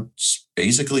knocked on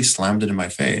basically slammed it in my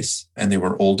face. And they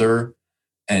were older,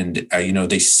 and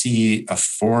they see a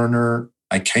foreigner.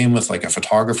 I came with like a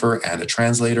photographer and a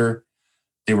translator.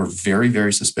 They were very,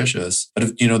 very suspicious.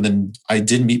 But, then I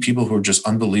did meet people who were just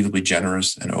unbelievably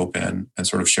generous and open and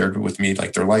sort of shared with me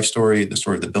like their life story, the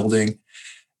story of the building.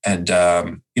 And,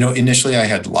 initially I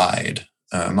had lied.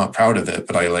 I'm not proud of it,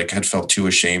 but I had felt too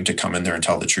ashamed to come in there and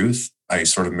tell the truth. I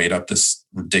sort of made up this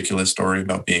ridiculous story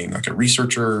about being like a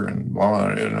researcher and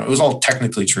it was all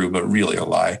technically true, but really a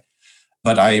lie.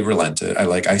 But I relented.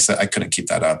 I said I couldn't keep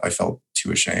that up. I felt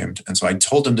too ashamed. And so I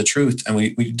told them the truth and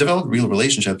we developed real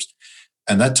relationships.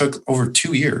 And that took over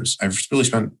 2 years. I've really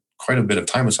spent quite a bit of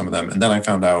time with some of them. And then I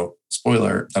found out,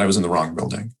 spoiler, that I was in the wrong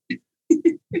building.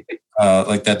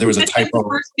 That there was a typo. The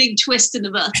first big twist in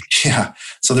the book. Yeah.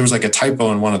 So there was like a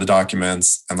typo in one of the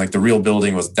documents and like the real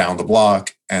building was down the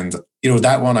block. And,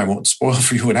 that one, I won't spoil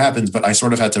for you what happens, but I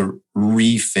sort of had to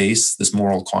reface this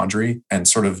moral quandary and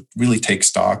sort of really take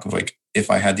stock of like, if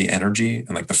I had the energy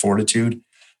and like the fortitude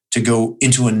to go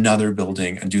into another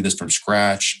building and do this from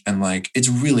scratch. And like, it's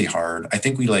really hard. I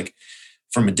think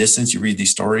from a distance, you read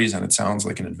these stories and it sounds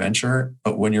like an adventure,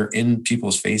 but when you're in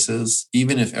people's faces,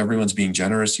 even if everyone's being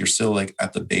generous, you're still like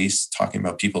at the base talking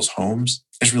about people's homes.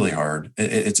 It's really hard.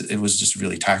 It was just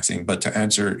really taxing. But to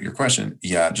answer your question,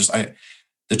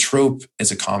 the trope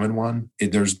is a common one.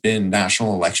 There's been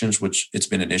national elections, which it's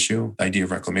been an issue, the idea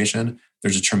of reclamation.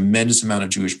 There's a tremendous amount of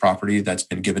Jewish property that's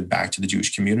been given back to the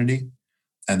Jewish community.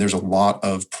 And there's a lot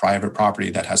of private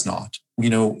property that has not.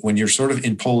 When you're sort of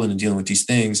in Poland and dealing with these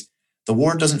things, the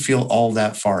war doesn't feel all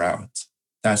that far out.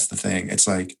 That's the thing. It's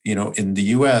like, in the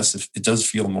US, it does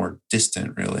feel more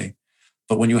distant, really.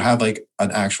 But when you have like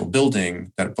an actual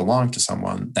building that belonged to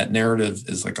someone, that narrative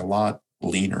is like a lot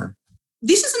leaner.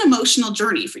 This is an emotional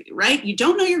journey for you, right? You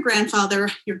don't know your grandfather.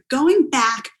 You're going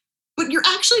back, but you're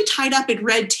actually tied up in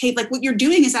red tape. Like what you're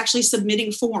doing is actually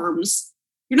submitting forms.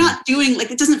 You're not doing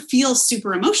it doesn't feel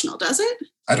super emotional, does it?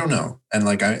 I don't know. And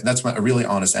that's a really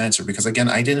honest answer because again,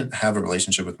 I didn't have a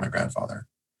relationship with my grandfather.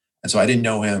 And so I didn't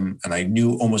know him and I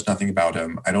knew almost nothing about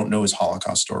him. I don't know his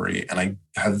Holocaust story. And I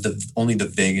have only the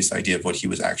vaguest idea of what he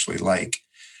was actually like.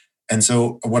 And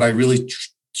so what I really,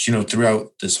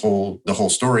 throughout the whole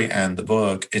story and the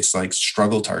book, it's like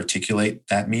struggle to articulate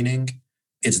that meaning.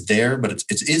 It's there, but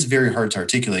it is very hard to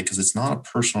articulate because it's not a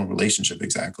personal relationship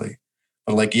exactly.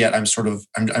 But yet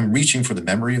I'm reaching for the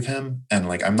memory of him and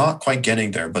I'm not quite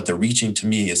getting there, but the reaching to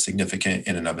me is significant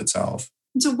in and of itself.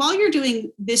 And so while you're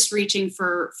doing this reaching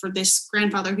for this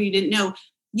grandfather who you didn't know,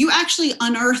 you actually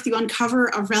uncover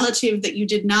a relative that you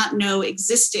did not know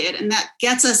existed. And that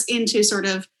gets us into sort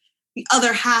of the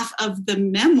other half of the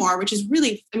memoir, which is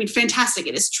really, fantastic.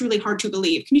 It is truly hard to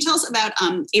believe. Can you tell us about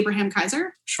Abraham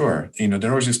Kaiser? Sure. In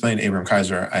order to explain Abraham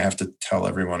Kaiser, I have to tell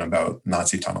everyone about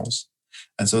Nazi tunnels.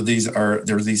 And so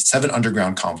there were these 7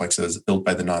 underground complexes built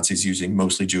by the Nazis using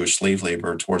mostly Jewish slave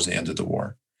labor towards the end of the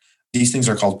war. These things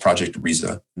are called Project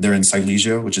Riza. They're in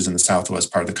Silesia, which is in the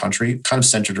southwest part of the country, kind of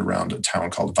centered around a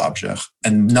town called Wałbrzych.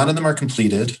 And none of them are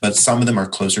completed, but some of them are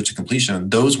closer to completion.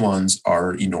 Those ones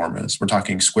are enormous. We're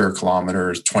talking square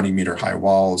kilometers, 20-meter high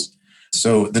walls.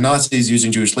 So the Nazis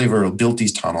using Jewish labor built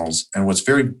these tunnels. And what's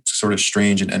very sort of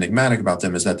strange and enigmatic about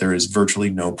them is that there is virtually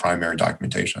no primary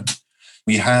documentation.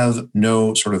 We have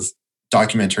no sort of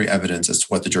documentary evidence as to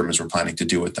what the Germans were planning to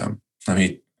do with them. Let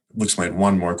me explain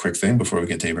one more quick thing before we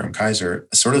get to Abraham Kaiser.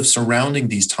 Sort of surrounding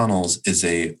these tunnels is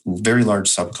a very large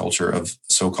subculture of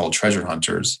so-called treasure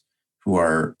hunters who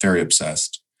are very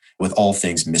obsessed with all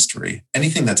things mystery,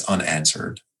 anything that's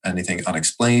unanswered, anything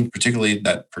unexplained, particularly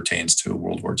that pertains to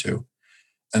World War II.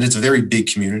 And it's a very big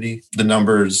community. The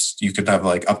numbers, you could have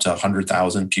up to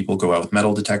 100,000 people go out with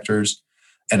metal detectors.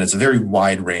 And it's a very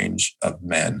wide range of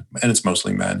men, and it's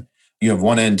mostly men. You have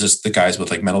one end, just the guys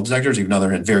with metal detectors, you have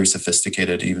another end, very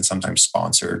sophisticated, even sometimes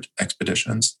sponsored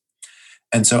expeditions.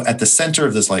 And so at the center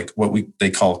of this, what they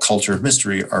call culture of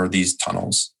mystery are these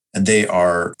tunnels, and they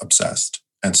are obsessed.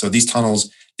 And so these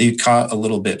tunnels, they got a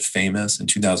little bit famous in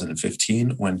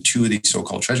 2015 when 2 of these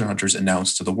so-called treasure hunters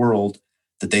announced to the world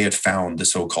that they had found the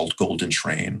so-called Golden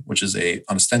Train, which is a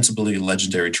ostensibly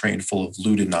legendary train full of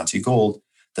looted Nazi gold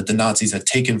that the Nazis had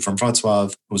taken from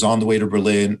Wrocław. It was on the way to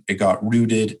Berlin. It got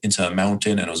rooted into a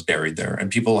mountain and it was buried there. And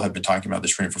people have been talking about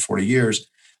this train for 40 years.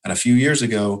 And a few years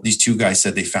ago, these 2 guys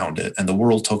said they found it and the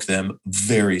world took them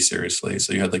very seriously.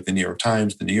 So you had the New York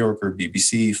Times, the New Yorker,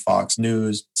 BBC, Fox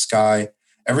News, Sky.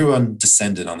 Everyone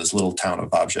descended on this little town of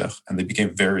Wałbrzych and they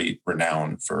became very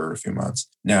renowned for a few months.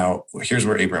 Now, here's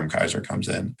where Abraham Kaiser comes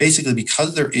in. Basically,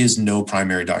 because there is no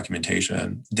primary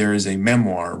documentation, there is a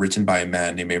memoir written by a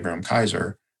man named Abraham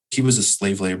Kaiser. He was a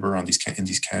slave laborer in these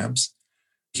camps.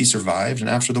 He survived, and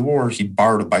after the war, he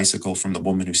borrowed a bicycle from the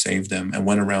woman who saved him and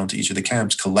went around to each of the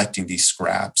camps collecting these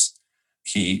scraps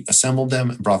he assembled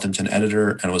them, brought them to an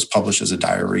editor, and it was published as a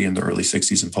diary in the early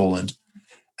 60s in Poland.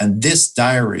 And this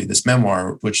diary, this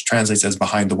memoir, which translates as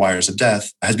Behind the Wires of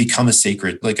Death, has become a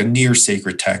sacred, like a near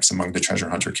sacred text among the treasure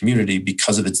hunter community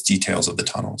because of its details of the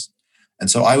tunnels. And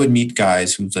so I would meet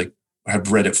guys who like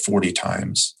have read it 40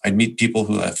 times. I'd meet people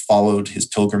who have followed his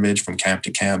pilgrimage from camp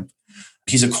to camp.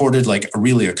 He's accorded like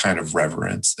a kind of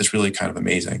reverence. It's really kind of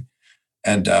amazing.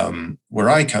 And where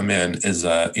I come in is,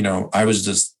 I was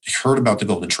just heard about the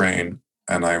Golden Train,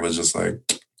 and I was just like,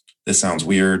 this sounds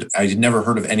weird. I had never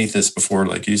heard of any of this before,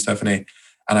 like you, Stephanie.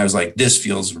 And I was like, this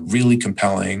feels really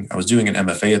compelling. I was doing an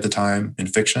MFA at the time in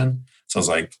fiction. So I was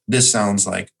like, this sounds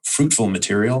like fruitful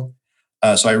material.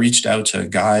 So I reached out to a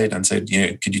guide and said,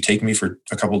 could you take me for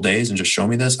a couple of days and just show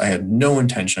me this? I had no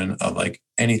intention of like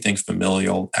anything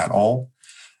familial at all.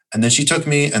 And then she took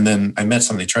me, and then I met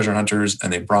some of the treasure hunters,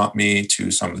 and they brought me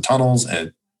to some of the tunnels, and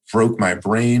it broke my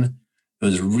brain. It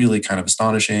was really kind of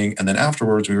astonishing. And then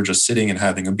afterwards, we were just sitting and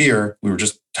having a beer. We were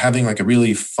just having like a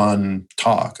really fun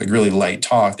talk, like really light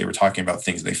talk. They were talking about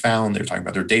things they found. They were talking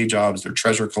about their day jobs, their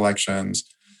treasure collections.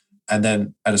 And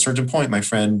then at a certain point, my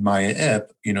friend Maya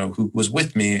Ip, who was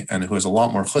with me and who has a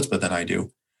lot more chutzpah than I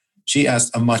do, she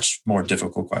asked a much more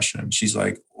difficult question. She's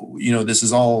like, this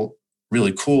is all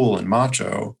really cool and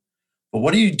macho, but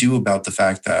what do you do about the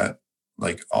fact that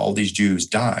like all these Jews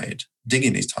died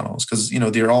digging these tunnels? Because,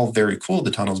 they're all very cool,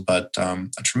 the tunnels, but a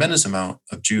tremendous amount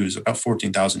of Jews, about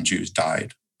 14,000 Jews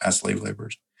died as slave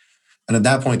laborers. And at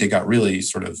that point, they got really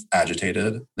sort of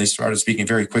agitated. They started speaking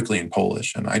very quickly in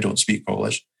Polish, and I don't speak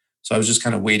Polish. So I was just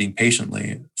kind of waiting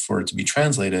patiently for it to be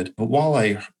translated. But while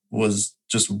I was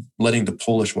just letting the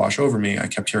Polish wash over me, I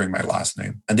kept hearing my last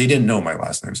name. And they didn't know my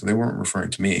last name, so they weren't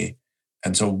referring to me.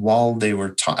 And so while they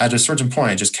were at a certain point,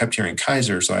 I just kept hearing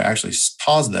Kaiser. So I actually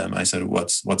paused them. I said,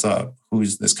 what's up?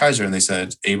 Who's this Kaiser? And they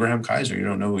said, Abraham Kaiser. You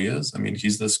don't know who he is? I mean,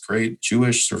 he's this great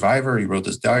Jewish survivor. He wrote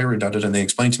this diary, and they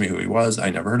explained to me who he was.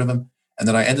 I never heard of him. And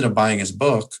then I ended up buying his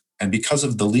book. And because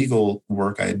of the legal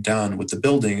work I had done with the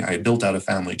building, I had built out a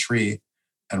family tree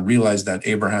and realized that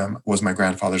Abraham was my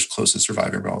grandfather's closest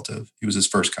surviving relative. He was his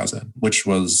first cousin, which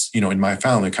was, in my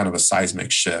family, kind of a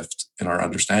seismic shift in our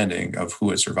understanding of who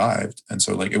had survived. And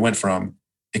so like it went from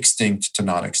extinct to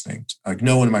not extinct. Like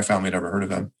no one in my family had ever heard of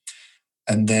him.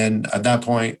 And then at that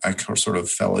point, I sort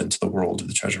of fell into the world of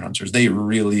the treasure hunters. They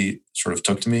really sort of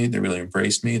took to me. They really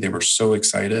embraced me. They were so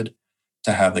excited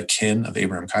to have the kin of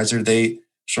Abraham Kaiser. They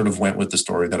sort of went with the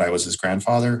story that I was his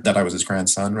grandfather, that I was his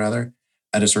grandson, rather.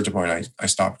 At a certain point, I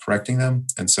stopped correcting them.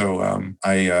 And so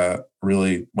I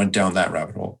really went down that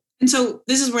rabbit hole. And so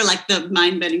this is where like the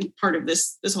mind-bending part of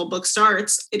this whole book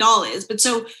starts. It all is. But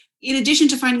so in addition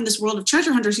to finding this world of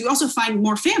treasure hunters, you also find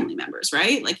more family members,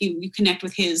 right? Like you connect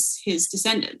with his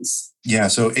descendants. Yeah.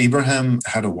 So Abraham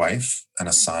had a wife and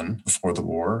a son before the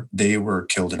war. They were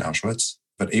killed in Auschwitz.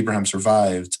 But Abraham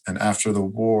survived. And after the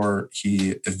war,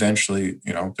 he eventually,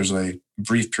 there's a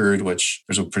brief period, which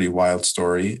there's a pretty wild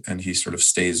story. And he sort of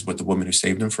stays with the woman who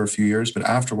saved him for a few years. But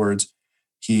afterwards,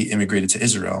 he immigrated to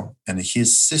Israel. And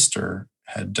his sister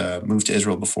had moved to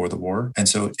Israel before the war. And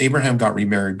so Abraham got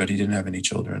remarried, but he didn't have any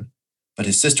children. But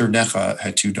his sister Necha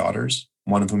had 2 daughters,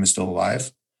 one of whom is still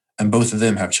alive. And both of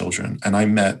them have children. And I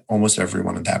met almost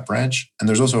everyone in that branch. And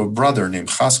there's also a brother named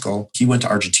Chaskel. He went to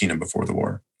Argentina before the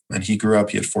war. And he grew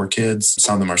up, he had 4 kids.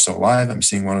 Some of them are still alive. I'm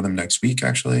seeing one of them next week,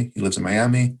 actually. He lives in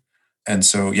Miami. And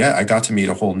so, I got to meet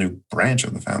a whole new branch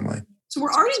of the family. So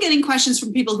we're already getting questions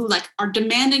from people who like are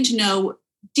demanding to know,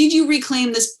 did you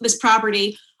reclaim this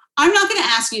property? I'm not going to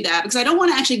ask you that because I don't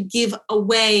want to actually give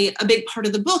away a big part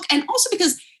of the book. And also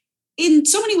because in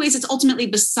so many ways, it's ultimately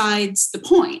besides the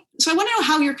point. So I want to know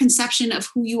how your conception of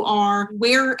who you are,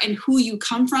 where and who you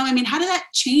come from. I mean, how did that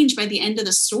change by the end of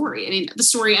the story? I mean, the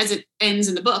story as it ends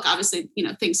in the book, obviously,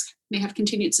 things may have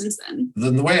continued since then.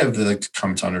 The way I've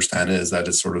come to understand it is that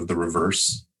it's sort of the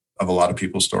reverse of a lot of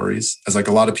people's stories. As like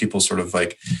a lot of people sort of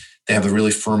like, they have a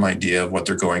really firm idea of what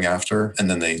they're going after, and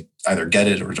then they either get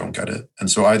it or don't get it.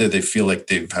 And so either they feel like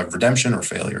they have redemption or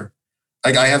failure.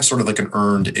 Like I have sort of like an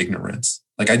earned ignorance.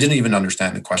 Like I didn't even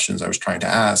understand the questions I was trying to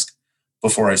ask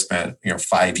before I spent,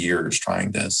 5 years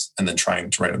trying this and then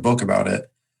trying to write a book about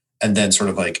it. And then sort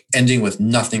of like ending with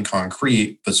nothing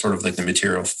concrete, but sort of like the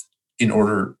material in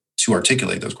order to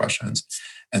articulate those questions.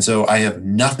 And so I have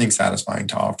nothing satisfying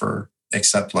to offer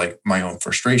except like my own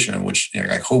frustration, which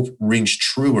I hope rings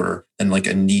truer than like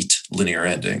a neat linear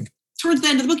ending. Towards the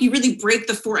end of the book, you really break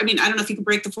the fourth. I mean, I don't know if you can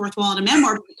break the fourth wall in a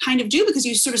memoir, but you kind of do because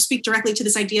you sort of speak directly to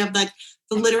this idea of like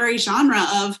the literary genre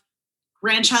of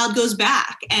grandchild goes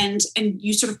back, and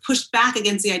you sort of pushed back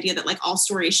against the idea that like all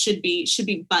stories should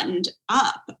be buttoned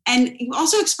up. And you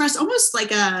also expressed almost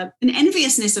like an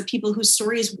enviousness of people whose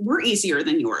stories were easier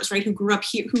than yours, right? Who grew up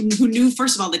here, who knew,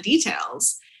 first of all, the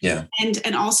details. Yeah.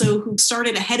 And also who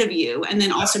started ahead of you, and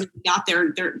then also got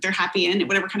their happy end,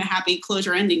 whatever kind of happy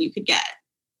closure ending you could get.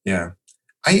 Yeah.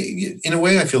 In a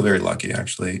way, I feel very lucky,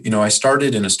 actually. I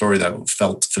started in a story that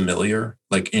felt familiar.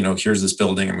 Like, here's this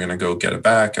building, I'm going to go get it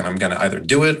back, and I'm going to either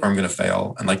do it or I'm going to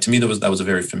fail. And like, to me, that was a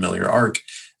very familiar arc,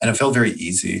 and it felt very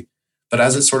easy. But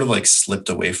as it sort of like slipped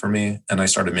away from me, and I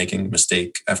started making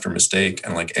mistake after mistake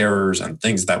and like errors and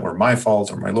things that were my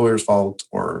fault or my lawyer's fault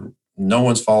or no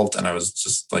one's fault, and I was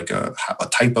just like a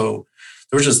typo.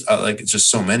 There was just just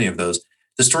so many of those.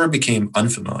 The story became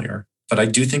unfamiliar. But I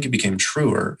do think it became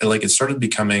truer. Like, it started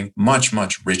becoming much,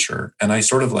 much richer. And I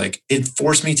sort of like, it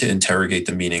forced me to interrogate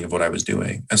the meaning of what I was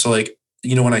doing. And so like,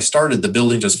 when I started, the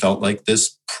building just felt like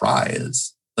this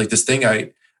prize, like this thing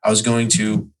I was going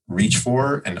to reach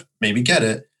for and maybe get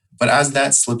it. But as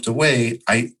that slipped away,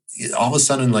 all of a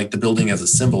sudden, like, the building as a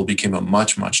symbol became a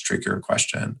much, much trickier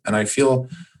question. And I feel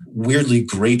weirdly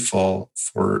grateful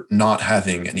for not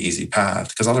having an easy path,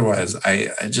 because otherwise I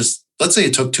just, let's say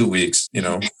it took 2 weeks,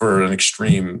 for an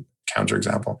extreme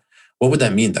counterexample. What would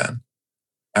that mean then?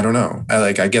 I don't know.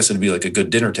 I guess it'd be like a good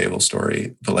dinner table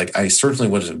story, but like, I certainly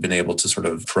wouldn't have been able to sort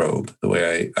of probe the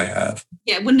way I have.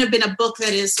 Yeah, it wouldn't have been a book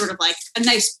that is sort of like a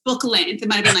nice book length. It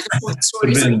might have been like a short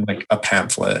story. It would have been like a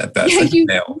pamphlet at best. Yeah, you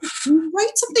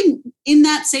write something in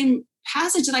that same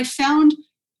passage that I found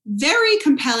very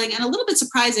compelling and a little bit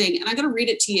surprising. And I'm going to read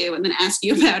it to you and then ask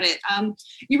you about it.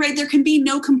 You write, there can be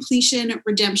no completion,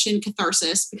 redemption,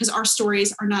 catharsis, because our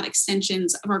stories are not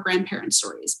extensions of our grandparents'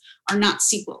 stories, are not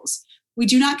sequels. We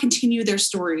do not continue their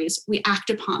stories. We act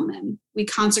upon them. We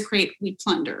consecrate, we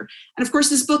plunder. And of course,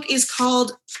 this book is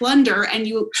called Plunder, and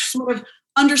you sort of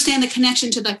understand the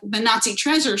connection to the Nazi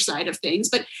treasure side of things.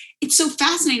 But it's so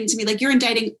fascinating to me. Like, you're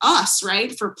indicting us,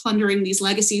 right, for plundering these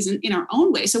legacies in our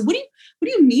own way. So what do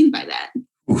you mean by that?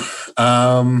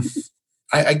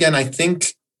 I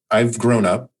think I've grown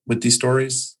up with these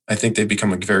stories. I think they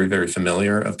become like very, very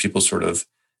familiar, of people sort of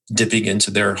dipping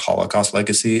into their Holocaust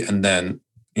legacy, and then,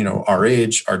 our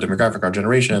age, our demographic, our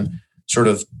generation, sort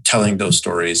of telling those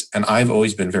stories. And I've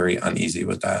always been very uneasy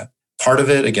with that. Part of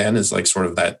it, again, is like sort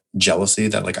of that jealousy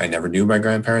that like, I never knew my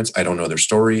grandparents. I don't know their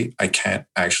story. I can't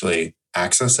actually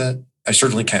access it. I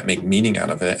certainly can't make meaning out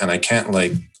of it. And I can't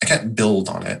build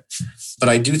on it. But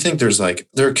I do think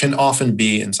there can often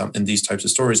be in these types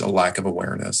of stories, a lack of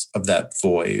awareness of that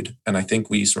void. And I think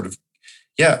we sort of,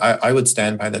 I would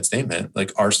stand by that statement.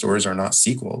 Like, our stories are not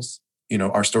sequels.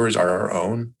 Our stories are our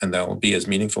own, and they'll be as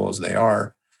meaningful as they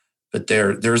are. But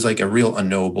there's like a real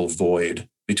unknowable void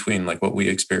between like what we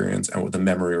experience and what the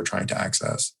memory we're trying to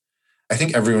access. I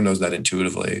think everyone knows that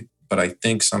intuitively, but I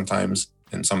think sometimes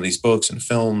in some of these books and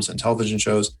films and television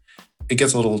shows, it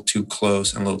gets a little too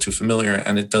close and a little too familiar,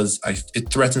 and it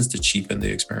threatens to cheapen the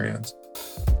experience.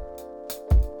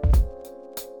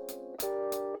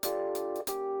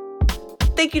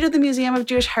 Thank you to the Museum of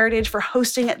Jewish Heritage for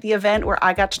hosting the event where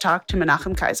I got to talk to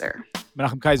Menachem Kaiser.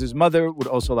 Menachem Kaiser's mother would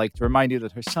also like to remind you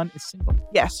that her son is single.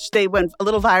 Yes, they went a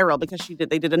little viral because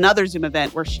they did another Zoom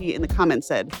event where she in the comments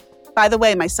said, by the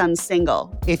way, my son's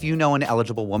single. If you know an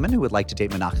eligible woman who would like to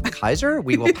date Menachem Kaiser,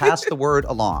 we will pass the word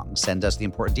along. Send us the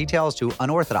important details to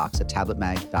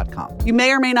unorthodox@tabletmag.com. You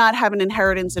may or may not have an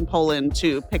inheritance in Poland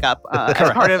to pick up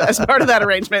as part of that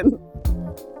arrangement.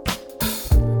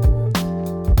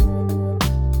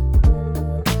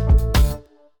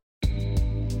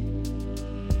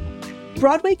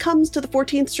 Broadway comes to the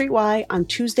 14th Street Y on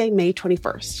Tuesday, May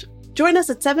 21st. Join us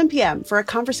at 7 p.m. for a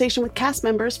conversation with cast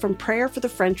members from Prayer for the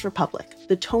French Republic,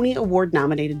 the Tony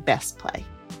Award-nominated Best Play.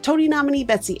 Tony nominee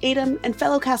Betsy Adam and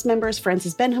fellow cast members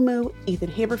Frances Benhamou, Ethan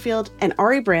Haberfield, and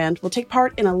Ari Brand will take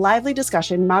part in a lively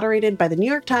discussion moderated by the New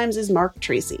York Times' Mark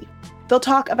Tracy. They'll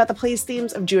talk about the play's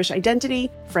themes of Jewish identity,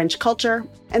 French culture,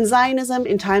 and Zionism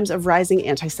in times of rising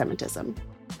anti-Semitism.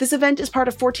 This event is part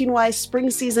of 14Y's spring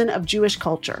season of Jewish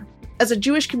culture. As a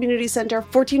Jewish community center,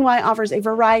 14Y offers a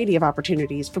variety of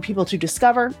opportunities for people to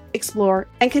discover, explore,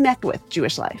 and connect with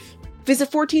Jewish life. Visit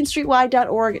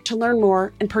 14streety.org to learn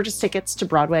more and purchase tickets to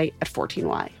Broadway at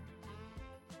 14Y.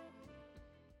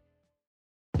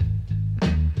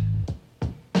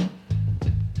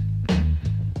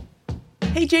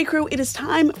 Hey J.Crew, it is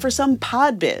time for some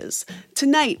pod biz.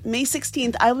 Tonight, May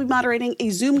 16th, I will be moderating a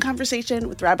Zoom conversation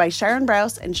with Rabbi Sharon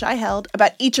Brous and Shai Held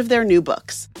about each of their new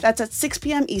books. That's at 6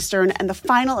 p.m. Eastern and the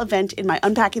final event in my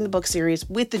Unpacking the Book series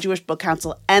with the Jewish Book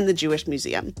Council and the Jewish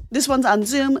Museum. This one's on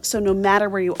Zoom, so no matter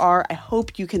where you are, I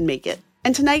hope you can make it.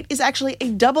 And tonight is actually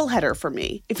a doubleheader for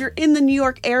me. If you're in the New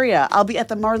York area, I'll be at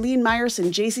the Marlene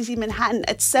Meyerson JCC Manhattan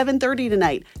at 7:30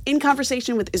 tonight in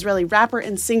conversation with Israeli rapper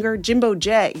and singer Jimbo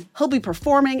J. He'll be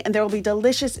performing, and there will be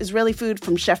delicious Israeli food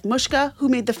from Chef Mushka, who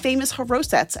made the famous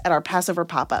harosets at our Passover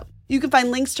pop-up. You can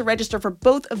find links to register for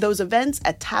both of those events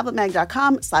at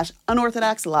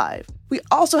tabletmag.com/unorthodoxlive. We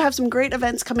also have some great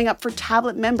events coming up for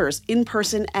Tablet members in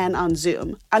person and on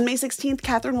Zoom. On May 16th,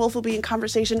 Catherine Wolf will be in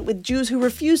conversation with Jews who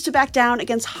refuse to back down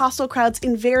against hostile crowds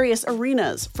in various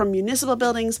arenas, from municipal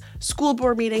buildings, school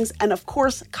board meetings, and of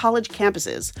course, college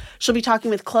campuses. She'll be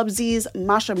talking with Club Z's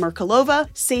Masha Merkalova,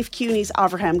 Safe CUNY's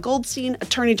Avraham Goldstein,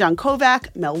 attorney John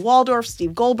Kovac, Mel Waldorf,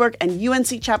 Steve Goldberg, and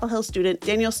UNC Chapel Hill student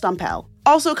Daniel Stumpel.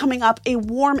 Also coming up, a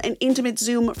warm and intimate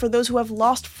Zoom for those who have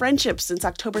lost friendships since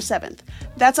October 7th.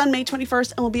 That's on May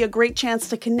 21st and will be a great chance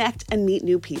to connect and meet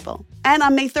new people. And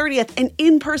on May 30th, an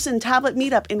in-person Tablet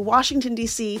meetup in Washington,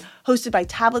 D.C., hosted by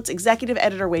Tablet's executive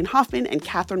editor Wayne Hoffman and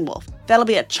Catherine Wolf. That'll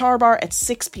be at Char Bar at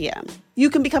 6 p.m. You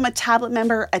can become a Tablet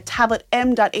member at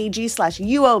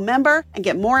tabletm.ag/UO member and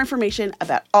get more information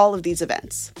about all of these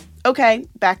events. Okay,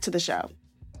 back to the show.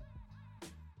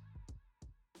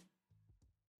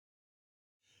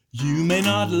 You may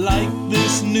not like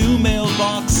this new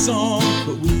mailbox song,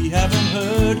 but we haven't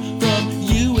heard from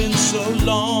you in so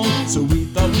long. So we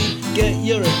thought we'd get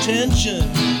your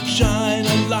attention, shine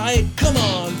a light. Come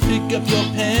on, pick up your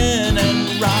pen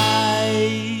and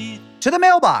write. To the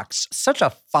mailbox. Such a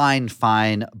fine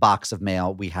box of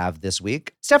mail we have this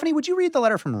week. Stephanie, would you read the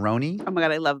letter from Roni? Oh my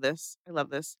God, I love this.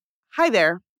 Hi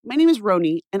there. My name is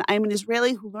Roni, and I'm an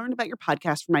Israeli who learned about your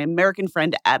podcast from my American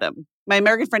friend, Adam. My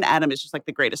American friend, Adam, is just like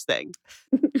the greatest thing.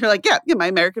 You're like, yeah, my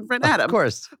American friend, Adam. Of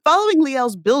course. Following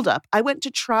Liel's buildup, I went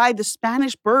to try the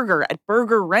Spanish burger at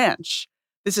Burger Ranch.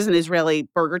 This is an Israeli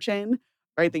burger chain,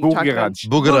 right? That you talked about.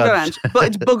 Booger Ranch. But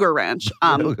it's Booger Ranch.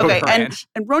 Okay, Ranch.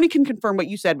 and Roni can confirm what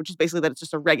you said, which is basically that it's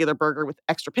just a regular burger with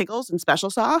extra pickles and special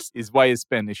sauce. Is why is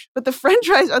Spanish. But the French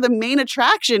fries are the main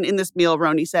attraction in this meal,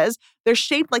 Roni says. They're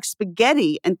shaped like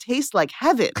spaghetti and taste like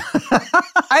heaven.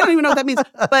 I don't even know what that means.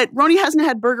 But Roni hasn't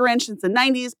had Burger Ranch since the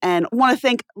 90s and want to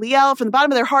thank Liel from the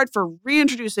bottom of their heart for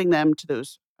reintroducing them to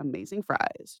those amazing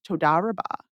fries. Toda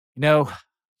rabah.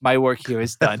 My work here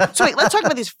is done. So wait, let's talk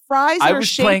about these fries that are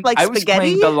shaped like I was spaghetti.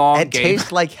 playing the long It game.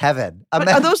 tastes like heaven. But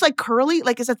are those like curly?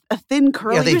 Like, is it a thin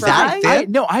curly the fry?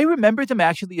 exact thin. I remember them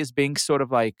actually as being sort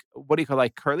of like, what do you call,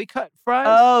 like curly cut fries?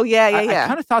 Oh, yeah. I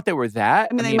kind of thought they were that.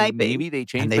 I mean, they might be. Maybe they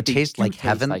changed, And they but taste do like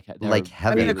heaven. they're Like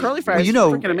I mean, the heaven. curly fries Well, you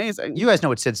know, are freaking amazing. You guys know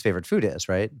what Sid's favorite food is,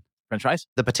 right? French fries?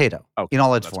 The potato. Oh, in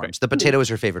all its that's forms. great. The potato is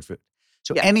her favorite food.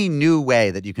 So Yeah. any new way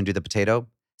that you can do the potato,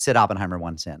 Sid Oppenheimer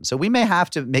wants in. So we may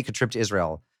have to make a trip to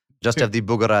Israel just to have the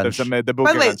Booger Ranch. The By the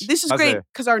Booger way, Ranch. this is How's great the-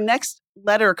 because our next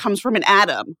letter comes from an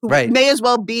Adam who Right. may as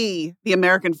well be the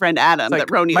American friend Adam It's that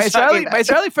Roni my is talking my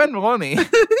Israeli friend Roni.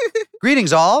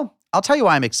 Greetings, all. I'll tell you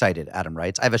why I'm excited, Adam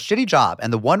writes. I have a shitty job,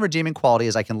 and the one redeeming quality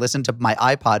is I can listen to my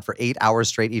iPod for 8 hours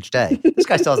straight each day. This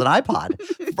guy still has an iPod.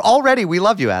 Already, we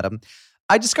love you, Adam.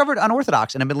 I discovered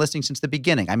Unorthodox, and I've been listening since the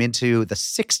beginning. I'm into the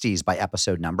 60s by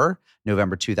episode number,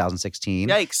 November 2016.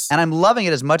 Yikes. And I'm loving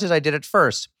it as much as I did at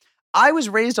first. I was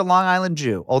raised a Long Island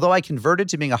Jew. Although I converted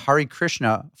to being a Hare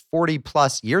Krishna 40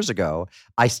 plus years ago,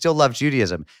 I still love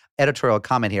Judaism. Editorial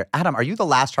comment here. Adam, are you the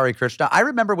last Hare Krishna? I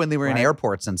remember when they were in What?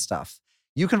 airports and stuff.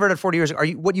 You converted 40 years ago.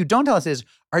 What you don't tell us is,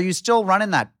 are you still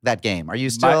running that game? Are you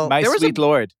still? my There was sweet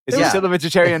lord. Is there Yeah. still a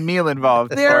vegetarian meal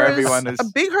involved? There or was everyone is a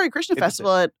big Hare Krishna interested.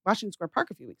 festival at Washington Square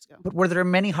Park a few weeks ago. But were there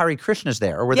many Hare Krishnas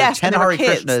there? Or were Yes, there 10 and there Hare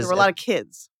were kids. Krishnas? There were a lot of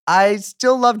kids. I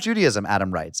still love Judaism,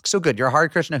 Adam writes. So good. You're a Hare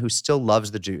Krishna who still loves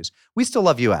the Jews. We still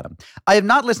love you, Adam. I have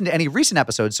not listened to any recent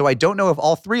episodes, so I don't know if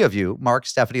all three of you, Mark,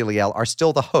 Stephanie, Liel, are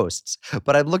still the hosts.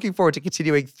 But I'm looking forward to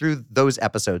continuing through those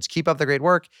episodes. Keep up the great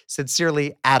work.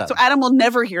 Sincerely, Adam. So Adam will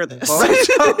never hear this.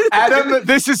 Adam,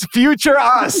 this is future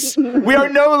us. We are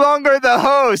no longer the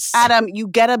hosts. Adam, you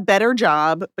get a better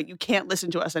job, but you can't listen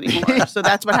to us anymore. So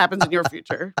that's what happens in your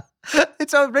future.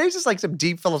 It raises like some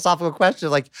deep philosophical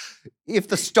questions. Like, if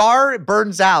the star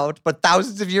burns out, but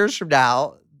thousands of years from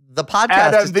now, the podcast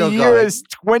Adam, is still the year going. is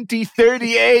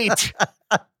 2038.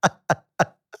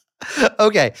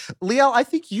 Okay. Liel, I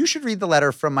think you should read the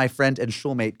letter from my friend and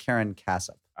schoolmate, Karen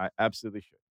Kassab. I absolutely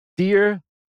should. Dear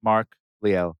Mark,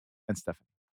 Liel, and Stephanie,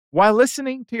 while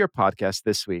listening to your podcast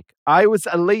this week, I was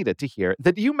elated to hear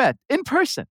that you met in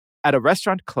person at a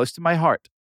restaurant close to my heart,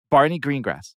 Barney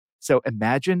Greengrass. So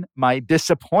imagine my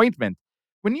disappointment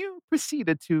when you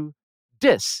proceeded to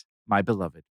diss my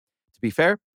beloved. To be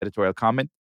fair, editorial comment,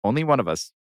 only one of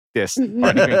us this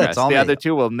Barney Greengrass. It's all The me. other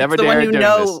two will never the dare one you do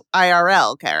know this.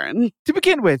 IRL, Karen. To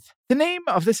begin with, the name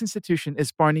of this institution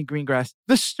is Barney Greengrass,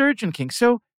 the Sturgeon King.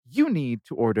 So you need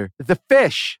to order the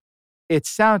fish. It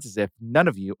sounds as if none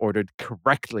of you ordered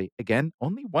correctly. Again,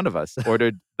 only one of us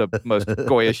ordered the most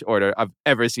goyish order I've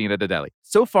ever seen at a deli.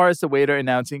 So far as the waiter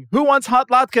announcing, "Who wants hot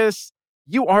latkes?"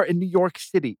 You are in New York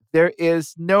City. There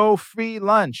is no free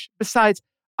lunch. Besides,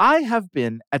 I have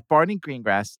been at Barney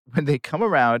Greengrass when they come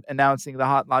around announcing the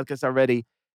hot latkes are ready.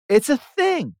 It's a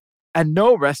thing. And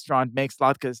no restaurant makes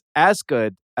latkes as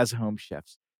good as Home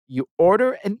Chef's. You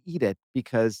order and eat it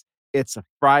because it's a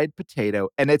fried potato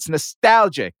and it's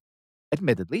nostalgic.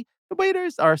 Admittedly, the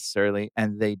waiters are surly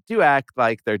and they do act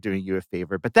like they're doing you a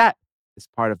favor, but that is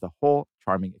part of the whole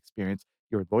charming experience.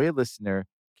 Your loyal listener,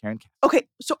 Karen Cass. Okay,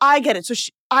 so I get it. So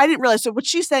I didn't realize. So what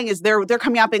she's saying is they're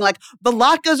coming out being like, the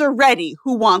latkes are ready.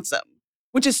 Who wants them?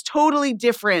 Which is totally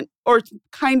different, or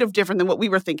kind of different than what we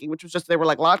were thinking, which was just they were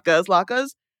like latkes.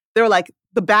 They were like,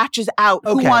 the batch is out.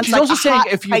 Okay. Who wants She's like also a saying hot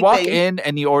if you type walk thing? in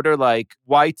and you order like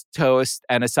white toast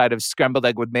and a side of scrambled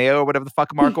egg with mayo or whatever the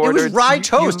fuck Mark It ordered. was rye you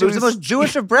toast. It was the lose- most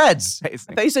Jewish of breads.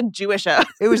 Amazing. They said Jewish.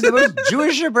 It was the most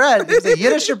Jewish of bread. It was the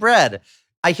Yiddish of bread.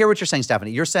 I hear what you're saying,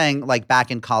 Stephanie. You're saying like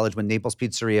back in college when Naples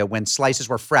Pizzeria, when slices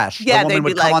were fresh, Yeah, the they'd woman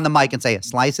would be come like- on the mic and say,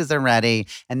 slices are ready.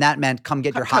 And that meant come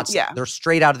get your hot, yeah. they're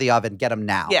straight out of the oven, get them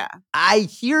now. Yeah. I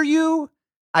hear you.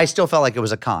 I still felt like it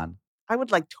was a con. I would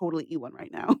like totally eat one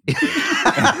right now.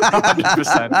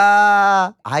 100%.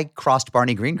 I crossed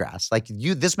Barney Greengrass. Like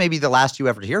this may be the last you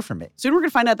ever hear from me. Soon we're going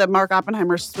to find out that Mark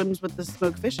Oppenheimer swims with the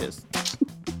smoked fishes.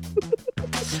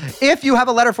 If you have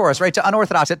a letter for us, write to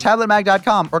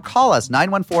unorthodox@tabletmag.com or call us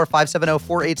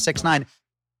 914-570-4869.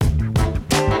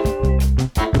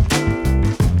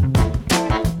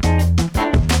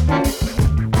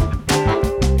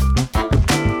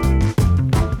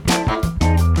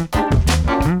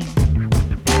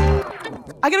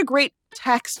 I get a great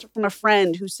text from a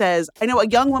friend who says, I know a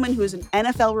young woman who is an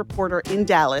NFL reporter in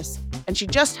Dallas, and she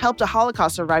just helped a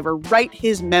Holocaust survivor write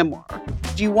his memoir.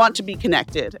 Do you want to be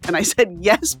connected? And I said,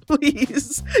 yes,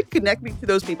 please. Connect me to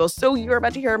those people. So you're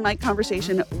about to hear my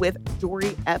conversation with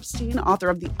Dory Epstein, author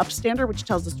of The Upstander, which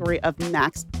tells the story of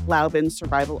Max Laubin's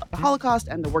survival of the Holocaust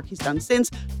and the work he's done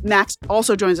since. Max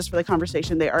also joins us for the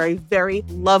conversation. They are a very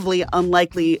lovely,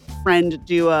 unlikely friend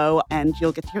duo, and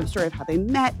you'll get to hear the story of how they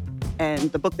met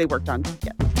and the book they worked on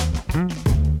together.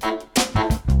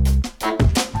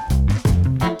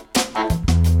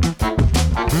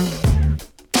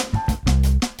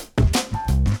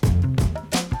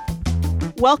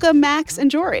 Welcome, Max and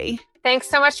Jory. Thanks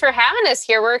so much for having us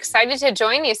here. We're excited to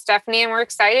join you, Stephanie, and we're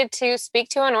excited to speak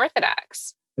to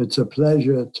Unorthodox. It's a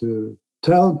pleasure to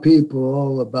tell people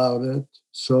all about it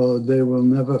so they will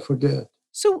never forget.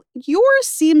 So yours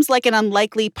seems like an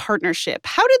unlikely partnership.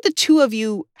 How did the two of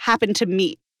you happen to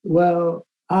meet? Well,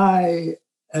 I,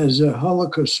 as a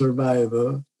Holocaust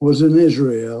survivor, was in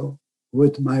Israel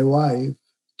with my wife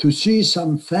to see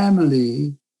some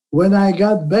family. When I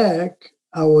got back,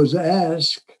 I was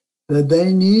asked that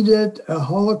they needed a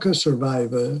Holocaust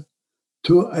survivor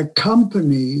to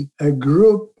accompany a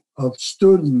group of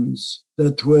students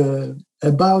that were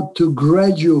about to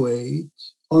graduate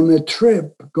on a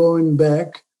trip going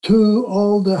back to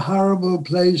all the horrible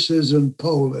places in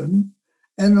Poland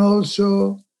and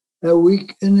also a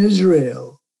week in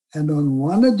Israel. And on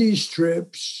one of these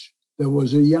trips, there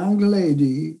was a young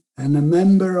lady and a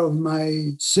member of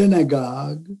my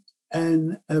synagogue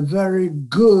and a very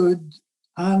good,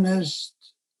 honest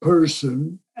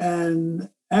person. And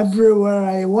everywhere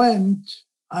I went,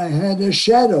 I had a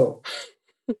shadow.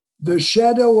 The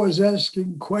shadow was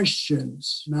asking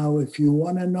questions. Now, if you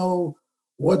want to know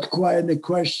what kind of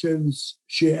questions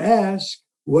she asked,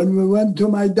 when we went to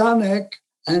Majdanek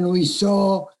and we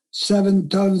saw 7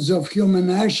 tons of human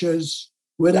ashes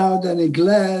without any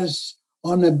glass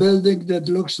on a building that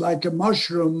looks like a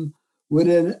mushroom with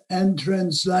an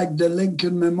entrance like the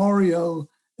Lincoln Memorial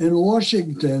in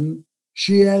Washington,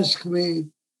 she asked me,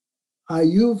 "Are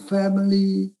you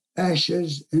family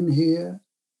ashes in here?"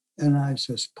 And I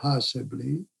says,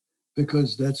 possibly,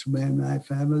 because that's where my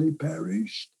family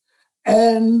perished.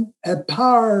 And a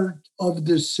part of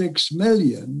the 6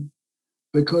 million,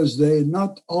 because they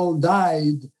not all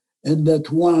died in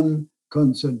that one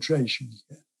concentration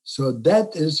camp. So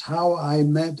that is how I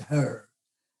met her.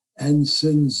 And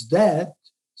since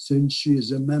she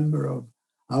is a member of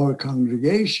our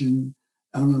congregation,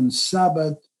 and on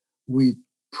Sabbath we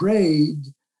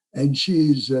prayed, and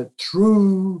she is a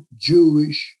true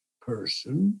Jewish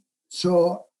person.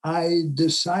 So I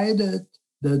decided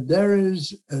that there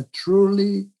is a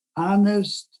truly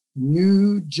honest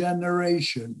new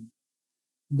generation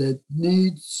that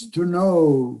needs to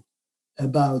know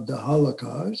about the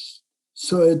Holocaust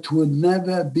so it would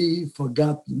never be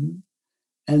forgotten?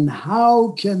 And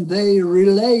how can they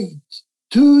relate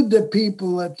to the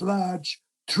people at large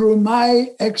through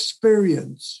my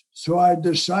experience? So I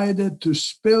decided to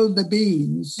spill the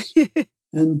beans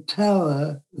and tell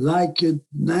her like it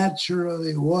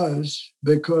naturally was,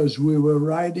 because we were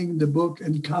writing the book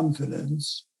in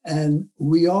confidence. And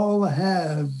we all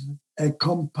have a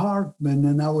compartment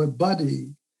in our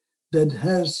body that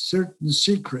has certain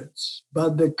secrets.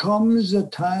 But there comes a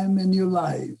time in your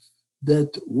life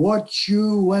that what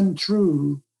you went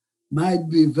through might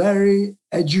be very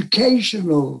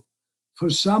educational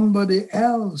for somebody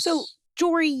else. So,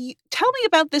 Jory, tell me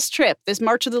about this trip, this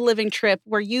March of the Living trip,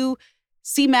 where you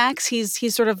see Max.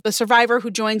 He's sort of the survivor who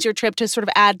joins your trip to sort of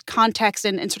add context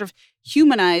and sort of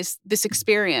humanize this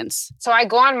experience. So I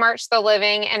go on March the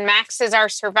Living, and Max is our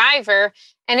survivor.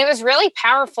 And it was really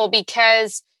powerful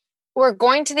because we're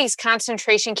going to these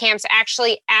concentration camps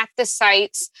actually at the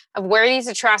sites of where these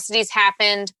atrocities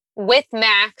happened with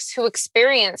Max, who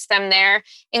experienced them there,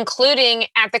 including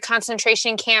at the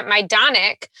concentration camp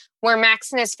Majdanek, where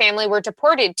Max and his family were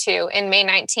deported to in May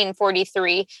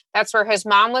 1943. That's where his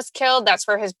mom was killed. That's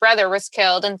where his brother was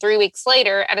killed. And 3 weeks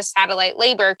later, at a satellite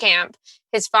labor camp,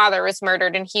 his father was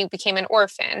murdered and he became an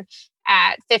orphan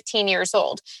at 15 years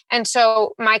old. And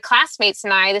so my classmates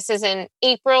and I, this is in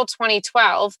April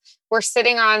 2012, we're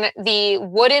sitting on the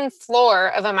wooden floor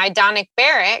of a Majdanek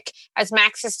barrack as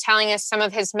Max is telling us some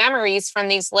of his memories from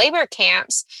these labor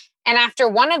camps. And after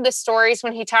one of the stories,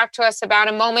 when he talked to us about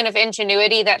a moment of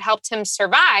ingenuity that helped him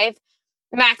survive,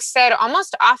 Max said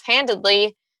almost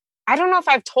offhandedly, "I don't know if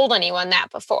I've told anyone that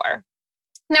before."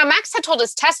 Now, Max had told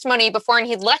his testimony before and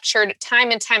he'd lectured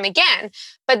time and time again,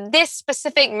 but this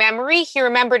specific memory, he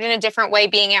remembered in a different way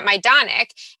being at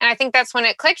Majdanek. And I think that's when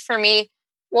it clicked for me.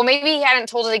 Well, maybe he hadn't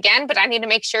told it again, but I need to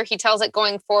make sure he tells it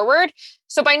going forward.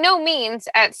 So by no means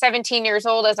at 17 years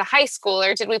old as a high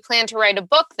schooler did we plan to write a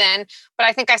book then. But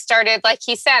I think I started, like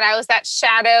he said, I was that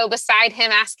shadow beside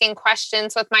him asking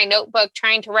questions with my notebook,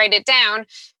 trying to write it down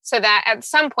so that at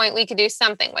some point we could do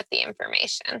something with the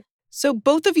information. So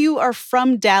both of you are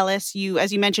from Dallas. You,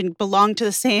 as you mentioned, belong to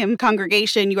the same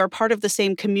congregation. You are part of the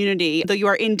same community, though you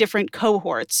are in different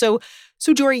cohorts. So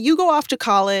Jory, you go off to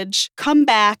college, come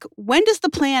back. When does the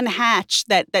plan hatch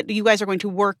that you guys are going to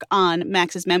work on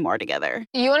Max's memoir together?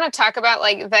 You want to talk about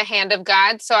like the hand of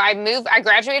God? So I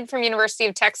graduated from University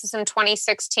of Texas in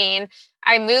 2016.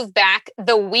 I moved back.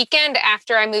 The weekend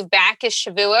after I moved back is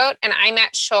Shavuot, and I'm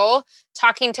at Shul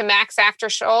talking to Max after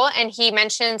Shul, and he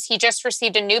mentions he just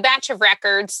received a new batch of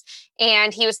records,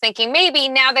 and he was thinking maybe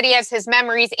now that he has his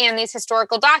memories and these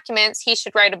historical documents, he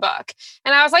should write a book.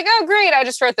 And I was like, oh, great. I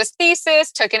just wrote this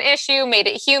thesis, took an issue, made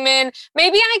it human.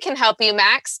 Maybe I can help you,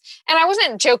 Max. And I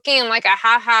wasn't joking in like a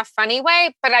ha-ha funny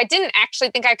way, but I didn't actually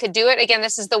think I could do it. Again,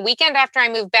 this is the weekend after I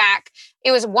moved back.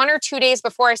 It was 1 or 2 days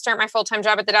before I start my full-time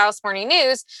job at the Dallas Morning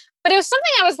News, but it was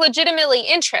something I was legitimately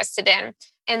interested in.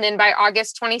 And then by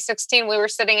August 2016, we were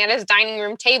sitting at his dining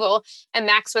room table and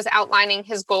Max was outlining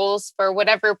his goals for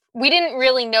whatever. We didn't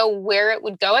really know where it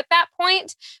would go at that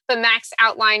point, but Max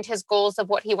outlined his goals of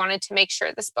what he wanted to make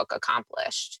sure this book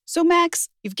accomplished. So Max,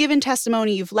 you've given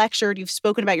testimony, you've lectured, you've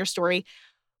spoken about your story.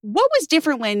 What was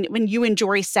different when you and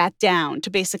Jory sat down to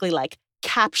basically like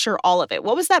capture all of it?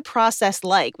 What was that process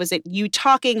like? Was it you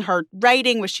talking, her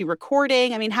writing? Was she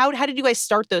recording? I mean, how did you guys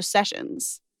start those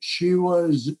sessions? She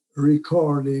was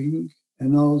recording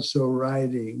and also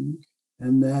writing,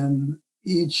 and then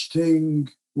each thing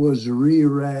was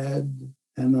reread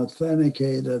and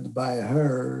authenticated by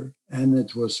her. And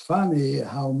it was funny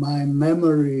how my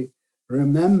memory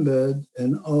remembered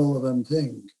and all of them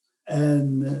things.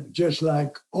 And just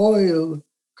like oil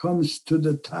comes to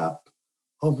the top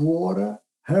of water,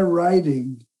 her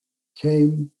writing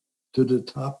came to the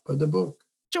top of the book.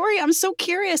 Jory, I'm so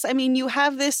curious. I mean, you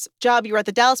have this job. You were at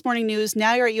the Dallas Morning News.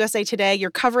 Now you're at USA Today.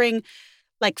 You're covering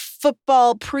like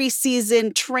football,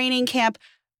 preseason, training camp.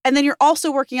 And then you're also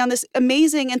working on this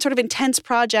amazing and sort of intense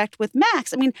project with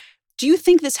Max. I mean, do you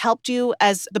think this helped you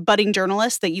as the budding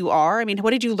journalist that you are? I mean, what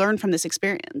did you learn from this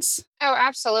experience? Oh,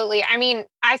 absolutely. I mean,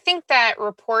 I think that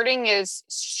reporting is,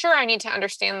 sure, I need to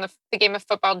understand the game of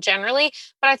football generally,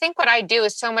 but I think what I do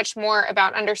is so much more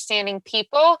about understanding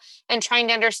people and trying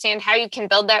to understand how you can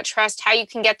build that trust, how you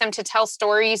can get them to tell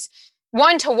stories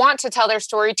one, to want to tell their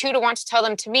story, two, to want to tell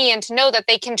them to me, and to know that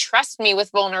they can trust me with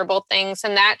vulnerable things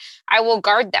and that I will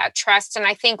guard that trust. And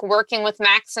I think working with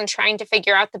Max and trying to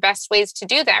figure out the best ways to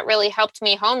do that really helped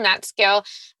me hone that skill.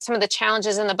 Some of the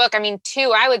challenges in the book, I mean,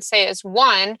 two, I would say is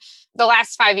one, the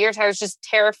last 5 years, I was just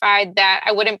terrified that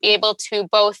I wouldn't be able to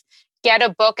both get a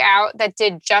book out that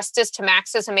did justice to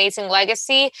Max's amazing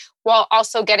legacy while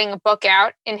also getting a book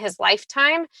out in his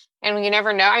lifetime. And you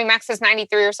never know. I mean, Max is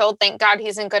 93 years old. Thank God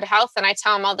he's in good health. And I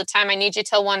tell him all the time, I need you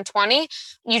till 120.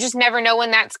 You just never know when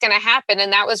that's going to happen.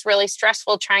 And that was really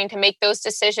stressful trying to make those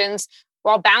decisions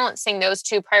while balancing those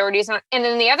two priorities. And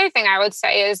then the other thing I would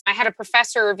say is I had a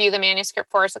professor review the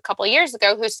manuscript for us a couple of years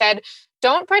ago who said,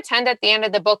 don't pretend at the end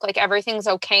of the book like everything's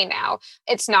okay now.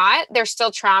 It's not. There's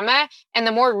still trauma. And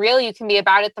the more real you can be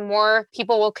about it, the more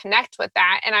people will connect with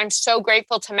that. And I'm so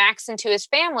grateful to Max and to his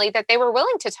family that they were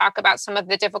willing to talk about some of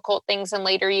the difficult things in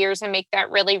later years and make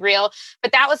that really real.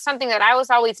 But that was something that I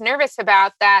was always nervous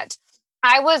about, that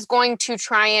I was going to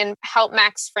try and help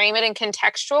Max frame it and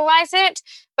contextualize it,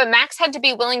 but Max had to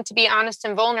be willing to be honest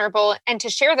and vulnerable and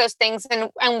to share those things. And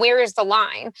where is the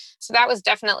line? So that was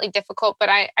definitely difficult. But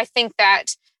I think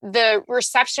that the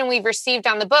reception we've received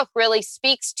on the book really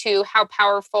speaks to how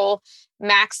powerful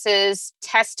Max's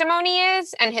testimony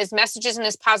is and his messages and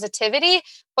his positivity,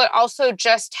 but also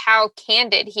just how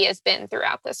candid he has been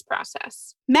throughout this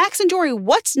process. Max and Dory,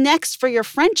 what's next for your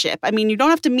friendship? I mean, you don't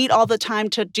have to meet all the time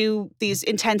to do these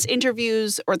intense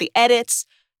interviews or the edits.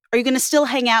 Are you going to still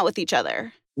hang out with each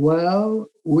other? Well,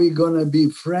 we're going to be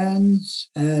friends,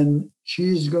 and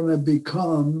she's going to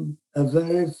become a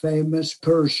very famous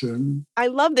person. I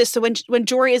love this. So when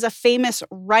Jory is a famous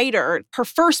writer, her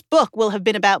first book will have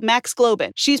been about Max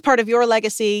Globin. She's part of your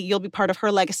legacy. You'll be part of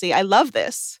her legacy. I love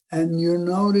this. And you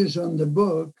notice on the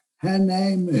book, her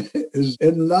name is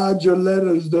in larger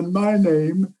letters than my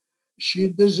name. She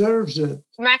deserves it.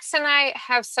 Max and I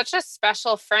have such a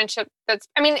special friendship.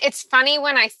 It's funny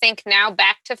when I think now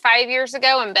back to 5 years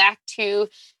ago and back to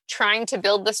trying to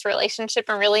build this relationship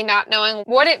and really not knowing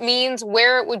what it means,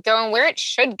 where it would go and where it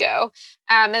should go.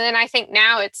 And then I think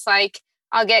now it's like,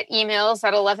 I'll get emails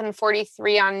at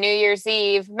 11:43 on New Year's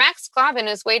Eve. Max Globin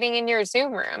is waiting in your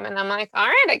Zoom room. And I'm like, all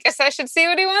right, I guess I should see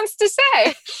what he wants to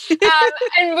say.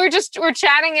 And we're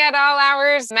chatting at all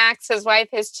hours. Max, his wife,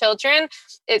 his children.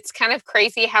 It's kind of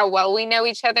crazy how well we know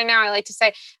each other now. I like to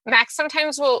say Max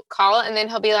sometimes will call and then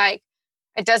he'll be like,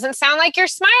 it doesn't sound like you're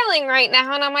smiling right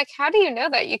now. And I'm like, how do you know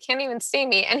that? You can't even see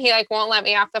me. And he won't let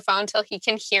me off the phone till he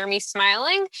can hear me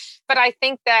smiling. But I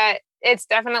think that it's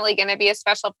definitely going to be a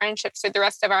special friendship through the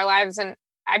rest of our lives. And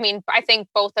I think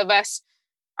both of us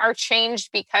are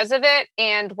changed because of it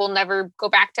and we'll never go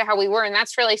back to how we were. And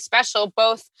that's really special,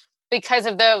 both because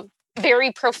of the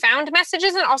very profound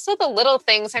messages and also the little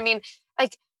things.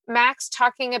 Like Max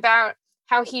talking about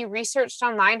how he researched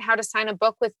online how to sign a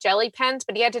book with jelly pens,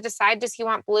 but he had to decide, does he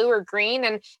want blue or green?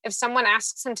 And if someone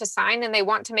asks him to sign and they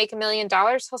want to make $1 million,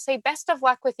 he'll say, best of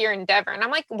luck with your endeavor. And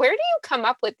I'm like, where do you come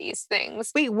up with these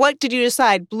things? Wait, what did you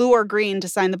decide, blue or green, to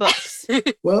sign the books?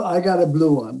 Well, I got a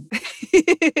blue one.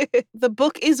 The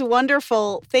book is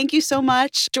wonderful. Thank you so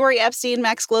much, Jory Epstein,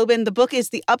 Max Globin. The book is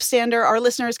The Upstander. Our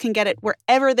listeners can get it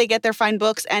wherever they get their fine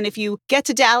books. And if you get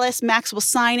to Dallas, Max will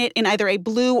sign it in either a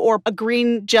blue or a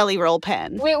green Jelly Roll pen.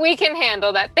 We can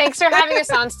handle that. Thanks for having us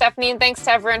on, Stephanie, and thanks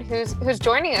to everyone who's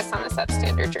joining us on this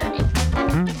Upstander journey.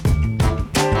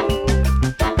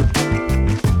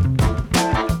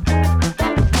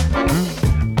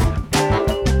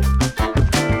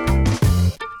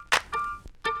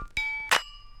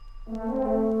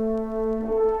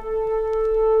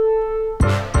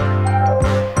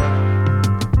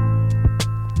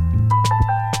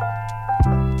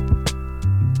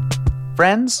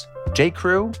 Friends, J.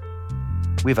 Crew,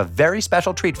 we have a very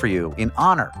special treat for you in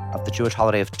honor of the Jewish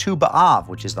holiday of Tu B'Av,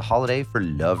 which is the holiday for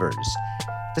lovers.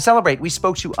 To celebrate, we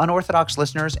spoke to unorthodox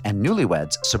listeners and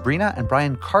newlyweds, Sabrina and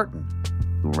Brian Carton,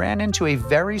 who ran into a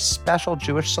very special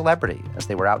Jewish celebrity as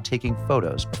they were out taking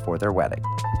photos before their wedding.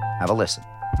 Have a listen.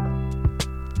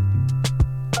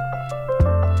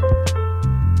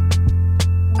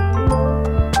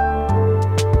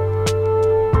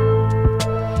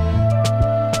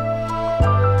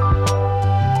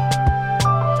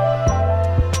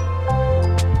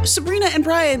 Sabrina and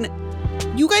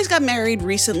Brian, you guys got married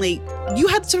recently. You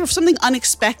had sort of something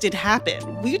unexpected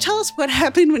happen. Will you tell us what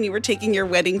happened when you were taking your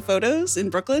wedding photos in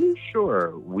Brooklyn?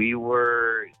 Sure. We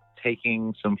were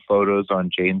taking some photos on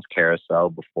Jane's carousel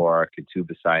before our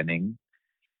ketubah signing,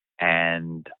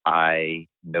 and I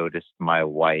noticed my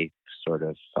wife sort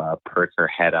of perk her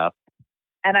head up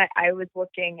And I was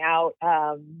looking out,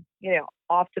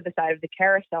 off to the side of the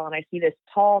carousel, and I see this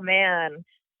tall man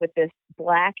with this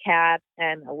black hat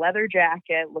and a leather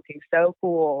jacket looking so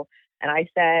cool. And I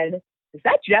said, "Is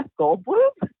that Jeff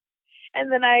Goldblum?"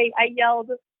 And then I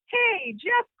yelled, "Hey,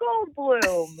 Jeff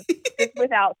Goldblum," just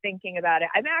without thinking about it.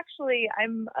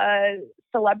 I'm a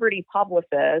celebrity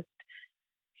publicist.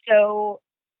 So,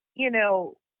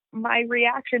 my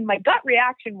gut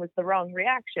reaction was the wrong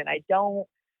reaction. I don't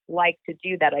like to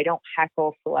do that. I don't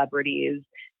heckle celebrities.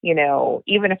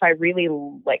 Even if I really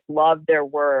love their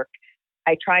work,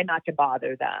 I try not to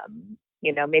bother them.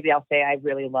 Maybe I'll say I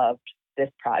really loved this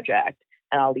project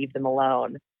and I'll leave them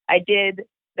alone. I did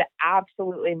I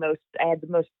had the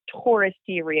most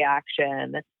touristy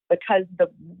reaction because the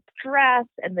dress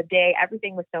and the day,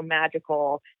 everything was so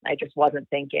magical. I just wasn't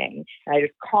thinking. And I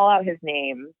just call out his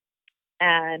name.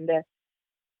 And,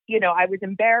 I was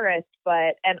embarrassed,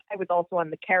 and I was also on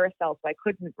the carousel, so I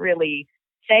couldn't really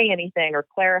say anything or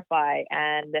clarify.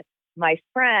 And my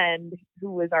friend,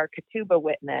 who was our ketubah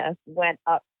witness, went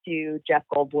up to Jeff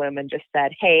Goldblum and just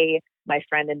said, "Hey, my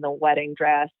friend in the wedding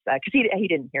dress," because he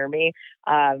didn't hear me.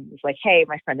 Was like, "Hey,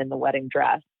 my friend in the wedding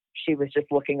dress. She was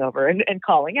just looking over and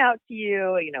calling out to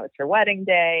you. It's her wedding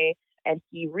day." And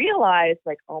he realized,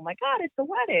 oh my God, it's a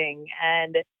wedding.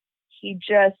 And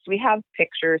we have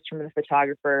pictures from the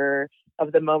photographer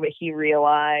of the moment he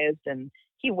realized, and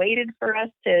he waited for us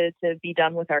to be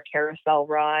done with our carousel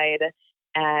ride.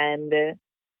 And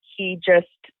he just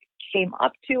came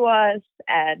up to us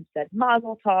and said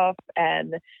Mazel Tov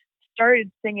and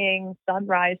started singing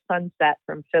Sunrise Sunset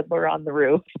from Fiddler on the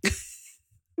Roof.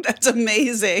 That's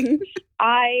amazing.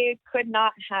 I could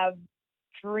not have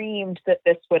dreamed that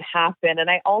this would happen. And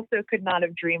I also could not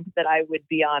have dreamed that I would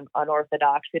be on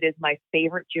Unorthodox. It is my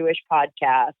favorite Jewish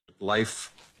podcast.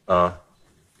 Life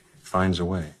finds a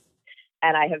way.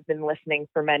 And I have been listening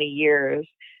for many years.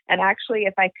 And actually,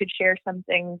 if I could share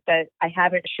something that I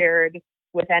haven't shared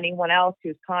with anyone else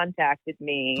who's contacted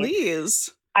me.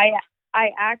 Please. I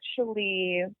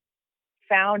actually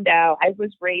found out, I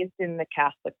was raised in the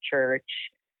Catholic Church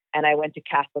and I went to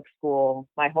Catholic school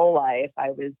my whole life.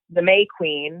 I was the May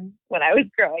Queen when I was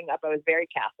growing up. I was very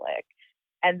Catholic.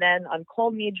 And then on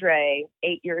Kol Nidre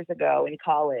 8 years ago in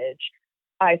college,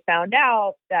 I found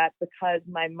out that because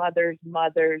my mother's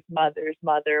mother's mother's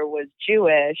mother was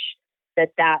Jewish,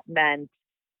 that meant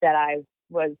that I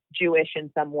was Jewish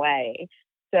in some way.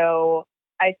 So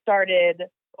I started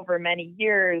over many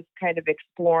years kind of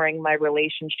exploring my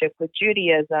relationship with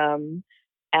Judaism.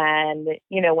 And,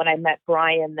 when I met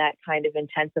Brian, that kind of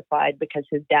intensified because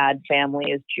his dad's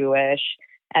family is Jewish.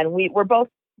 And we're both,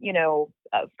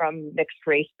 from mixed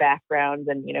race backgrounds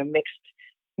and,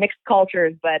 mixed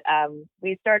cultures. But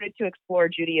we started to explore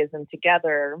Judaism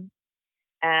together.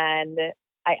 And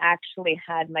I actually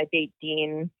had my Beit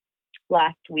Din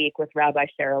last week with Rabbi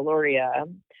Sarah Luria.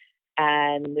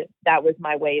 And that was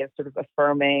my way of sort of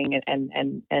affirming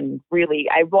and really,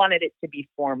 I wanted it to be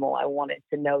formal. I wanted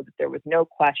to know that there was no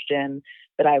question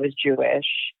that I was Jewish.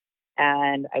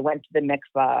 And I went to the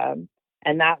mikvah,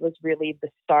 and that was really the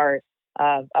start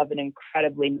of an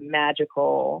incredibly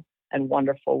magical and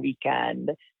wonderful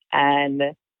weekend. And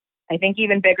I think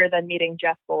even bigger than meeting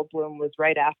Jeff Goldblum was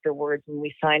right afterwards when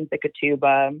we signed the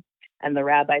ketubah, and the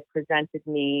rabbi presented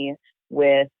me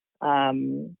with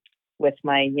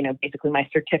my, basically my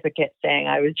certificate saying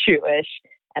I was Jewish,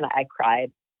 and I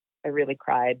cried. I really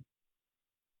cried.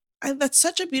 That's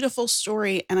such a beautiful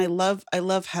story, and I love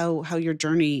how your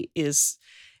journey is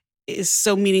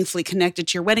so meaningfully connected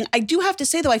to your wedding. I do have to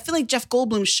say though, I feel like Jeff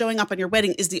Goldblum showing up on your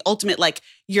wedding is the ultimate,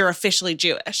 you're officially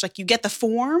Jewish. You get the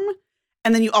form,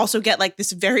 and then you also get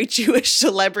this very Jewish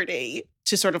celebrity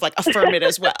to sort of affirm it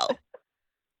as well.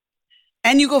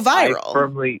 And you go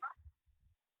viral.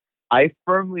 I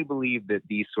firmly believe that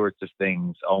these sorts of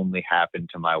things only happen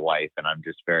to my wife, and I'm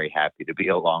just very happy to be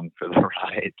along for the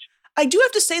ride. I do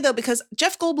have to say though, because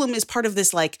Jeff Goldblum is part of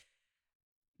this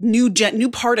new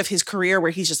part of his career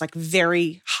where he's just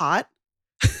very hot,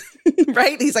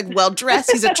 right? He's well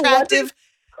dressed, he's attractive.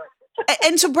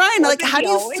 And so Brian, how do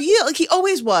you feel? He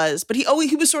always was, but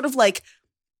he was sort of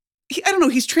I don't know,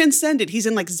 he's transcended. He's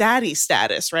in zaddy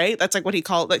status, right? That's what he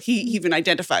called, he even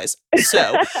identifies.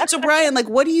 So Brian,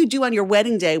 what do you do on your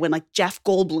wedding day when Jeff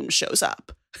Goldblum shows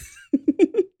up?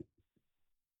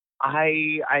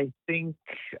 I think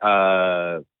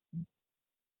the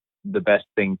best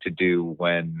thing to do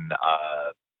when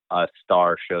a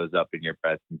star shows up in your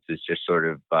presence is just sort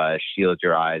of shield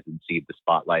your eyes and see the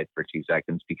spotlight for 2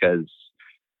 seconds, because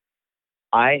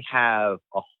I have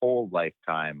a whole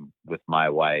lifetime with my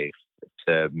wife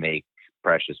to make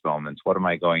precious moments. What am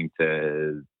I going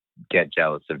to get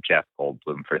jealous of Jeff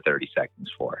Goldblum for 30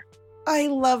 seconds for. I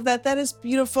love that. That is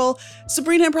beautiful.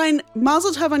 Sabrina and Brian,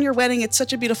 mazel tov on your wedding. It's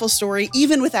such a beautiful story,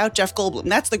 even without Jeff Goldblum.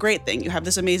 That's the great thing. You have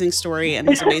this amazing story and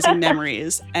these amazing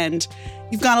memories, and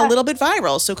you've gone a little bit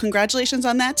viral. So congratulations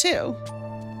on that, too.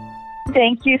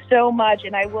 Thank you so much.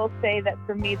 And I will say that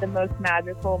for me, the most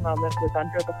magical moment was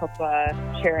under the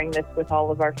chuppah, sharing this with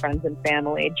all of our friends and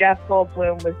family. Jeff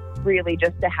Goldblum was really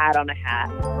just a hat on a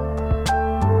hat.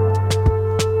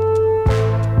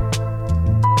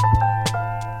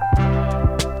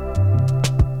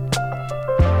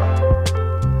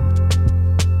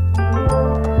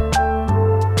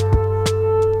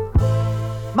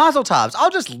 Mazel tovs.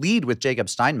 I'll just lead with Jacob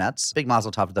Steinmetz. Big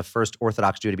mazel tov to the first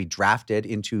Orthodox Jew to be drafted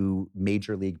into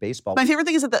Major League Baseball. My favorite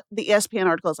thing is that the ESPN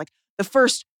article is like the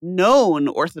first known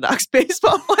Orthodox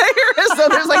baseball player. So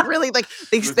there's like really like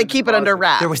they keep it under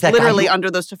wraps. There was that literally guy who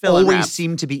under those tefillin always wraps.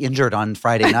 seemed to be injured on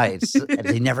Friday nights. And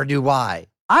they never knew why.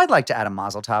 I'd like to add a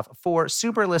mazel tov for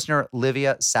super listener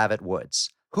Livia Savitt-Woods,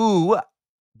 who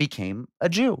became a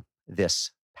Jew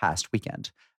this past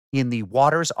weekend. In the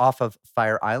waters off of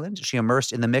Fire Island, she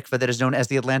immersed in the mikveh that is known as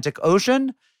the Atlantic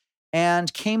Ocean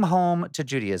and came home to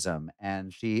Judaism.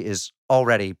 And she is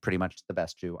already pretty much the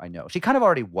best Jew I know. She kind of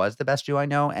already was the best Jew I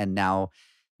know. And now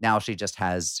she just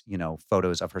has,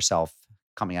 photos of herself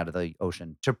coming out of the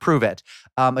ocean to prove it.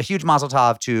 A huge mazel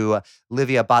tov to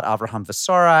Livia Bat Avraham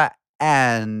Vasora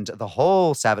and the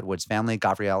whole Savitt-Woods family,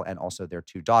 Gavriel, and also their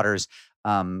two daughters.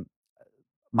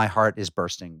 My heart is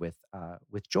bursting with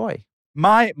joy.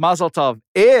 My mazel tov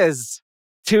is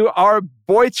to our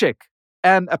boy chick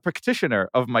and a practitioner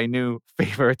of my new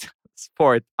favorite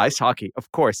sport, ice hockey, of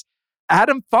course,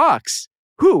 Adam Fox,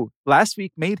 who last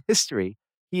week made history.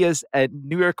 He is a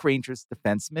New York Rangers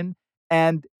defenseman,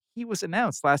 and he was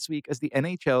announced last week as the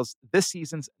NHL's this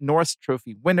season's Norris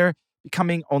Trophy winner,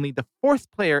 becoming only the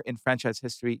fourth player in franchise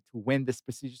history to win this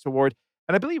prestigious award,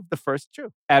 and I believe the first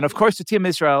Jew. And of course, to Team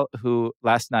Israel, who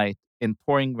last night in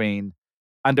pouring rain,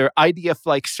 under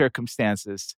IDF-like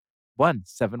circumstances, won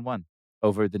 7-1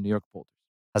 over the New York Boulders.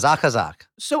 Hazak, hazak.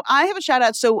 So I have a shout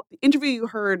out. So the interview you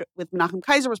heard with Menachem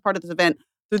Kaiser was part of this event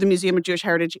through the Museum of Jewish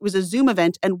Heritage. It was a Zoom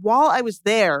event. And while I was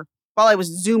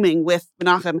Zooming with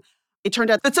Menachem, it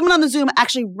turned out that someone on the Zoom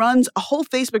actually runs a whole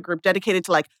Facebook group dedicated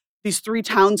to like these 3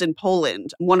 towns in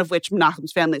Poland, one of which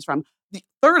Menachem's family is from, the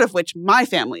third of which my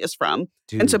family is from.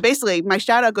 Dude. And so basically my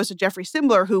shout out goes to Jeffrey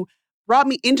Simbler, who brought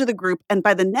me into the group and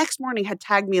by the next morning had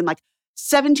tagged me in like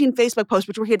 17 Facebook posts,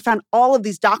 where he had found all of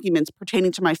these documents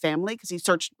pertaining to my family because he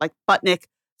searched like Butnick,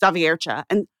 Zaviercha,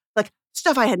 and like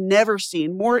stuff I had never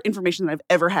seen, more information than I've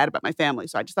ever had about my family.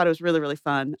 So I just thought it was really, really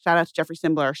fun. Shout out to Jeffrey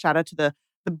Simbler. Shout out to the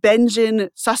Benjamin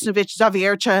Sosnovich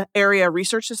Zaviercha Area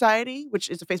Research Society, which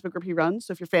is a Facebook group he runs.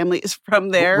 So if your family is from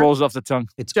there. Rolls off the tongue.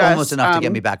 It's almost enough to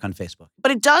get me back on Facebook.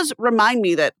 But it does remind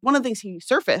me that one of the things he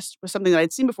surfaced was something that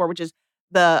I'd seen before, which is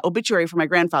the obituary for my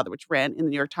grandfather, which ran in the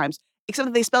New York Times, except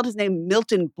that they spelled his name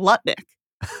Milton Blutnick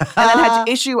and then had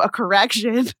to issue a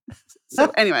correction.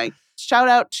 So anyway, shout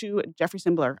out to Jeffrey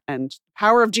Simbler and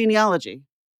Power of Genealogy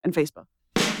and Facebook.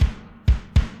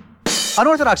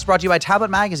 Unorthodox brought to you by Tablet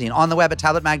Magazine on the web at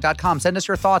tabletmag.com. Send us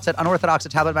your thoughts at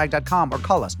unorthodox@tabletmag.com or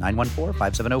call us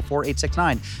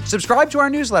 914-570-4869. Subscribe to our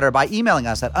newsletter by emailing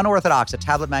us at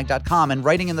unorthodox@tabletmag.com and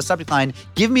writing in the subject line,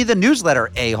 "Give me the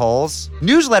newsletter, a-holes."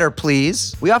 Newsletter,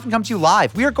 please. We often come to you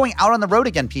live. We are going out on the road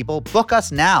again, people. Book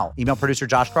us now. Email producer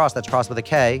Josh Cross, that's Cross with a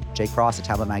K,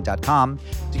 jcross@tabletmag.com.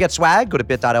 To get swag, go to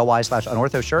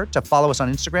bit.ly/unorthoshirt. To follow us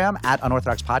on Instagram at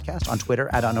Unorthodox Podcast, on Twitter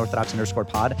at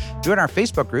unorthodox_pod. Join our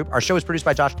Facebook group. Our show is produced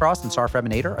by Josh Cross and Sarah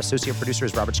Frebinator. Associate producer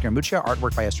is Robert Scaramuccia.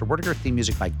 Artwork by Esther Werdiger. Theme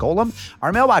music by Golem.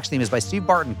 Our mailbox theme is by Steve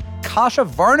Barton. Kasha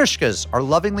Varnishkas are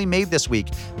lovingly made this week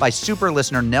by super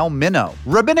listener Nell Minnow.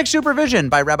 Rabbinic supervision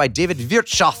by Rabbi David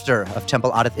Wirtschafter of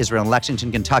Temple Adat Israel in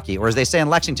Lexington, Kentucky. Or as they say in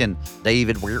Lexington,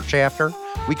 David Wirtschafter.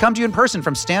 We come to you in person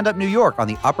from Stand Up New York on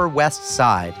the Upper West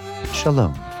Side.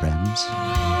 Shalom, friends.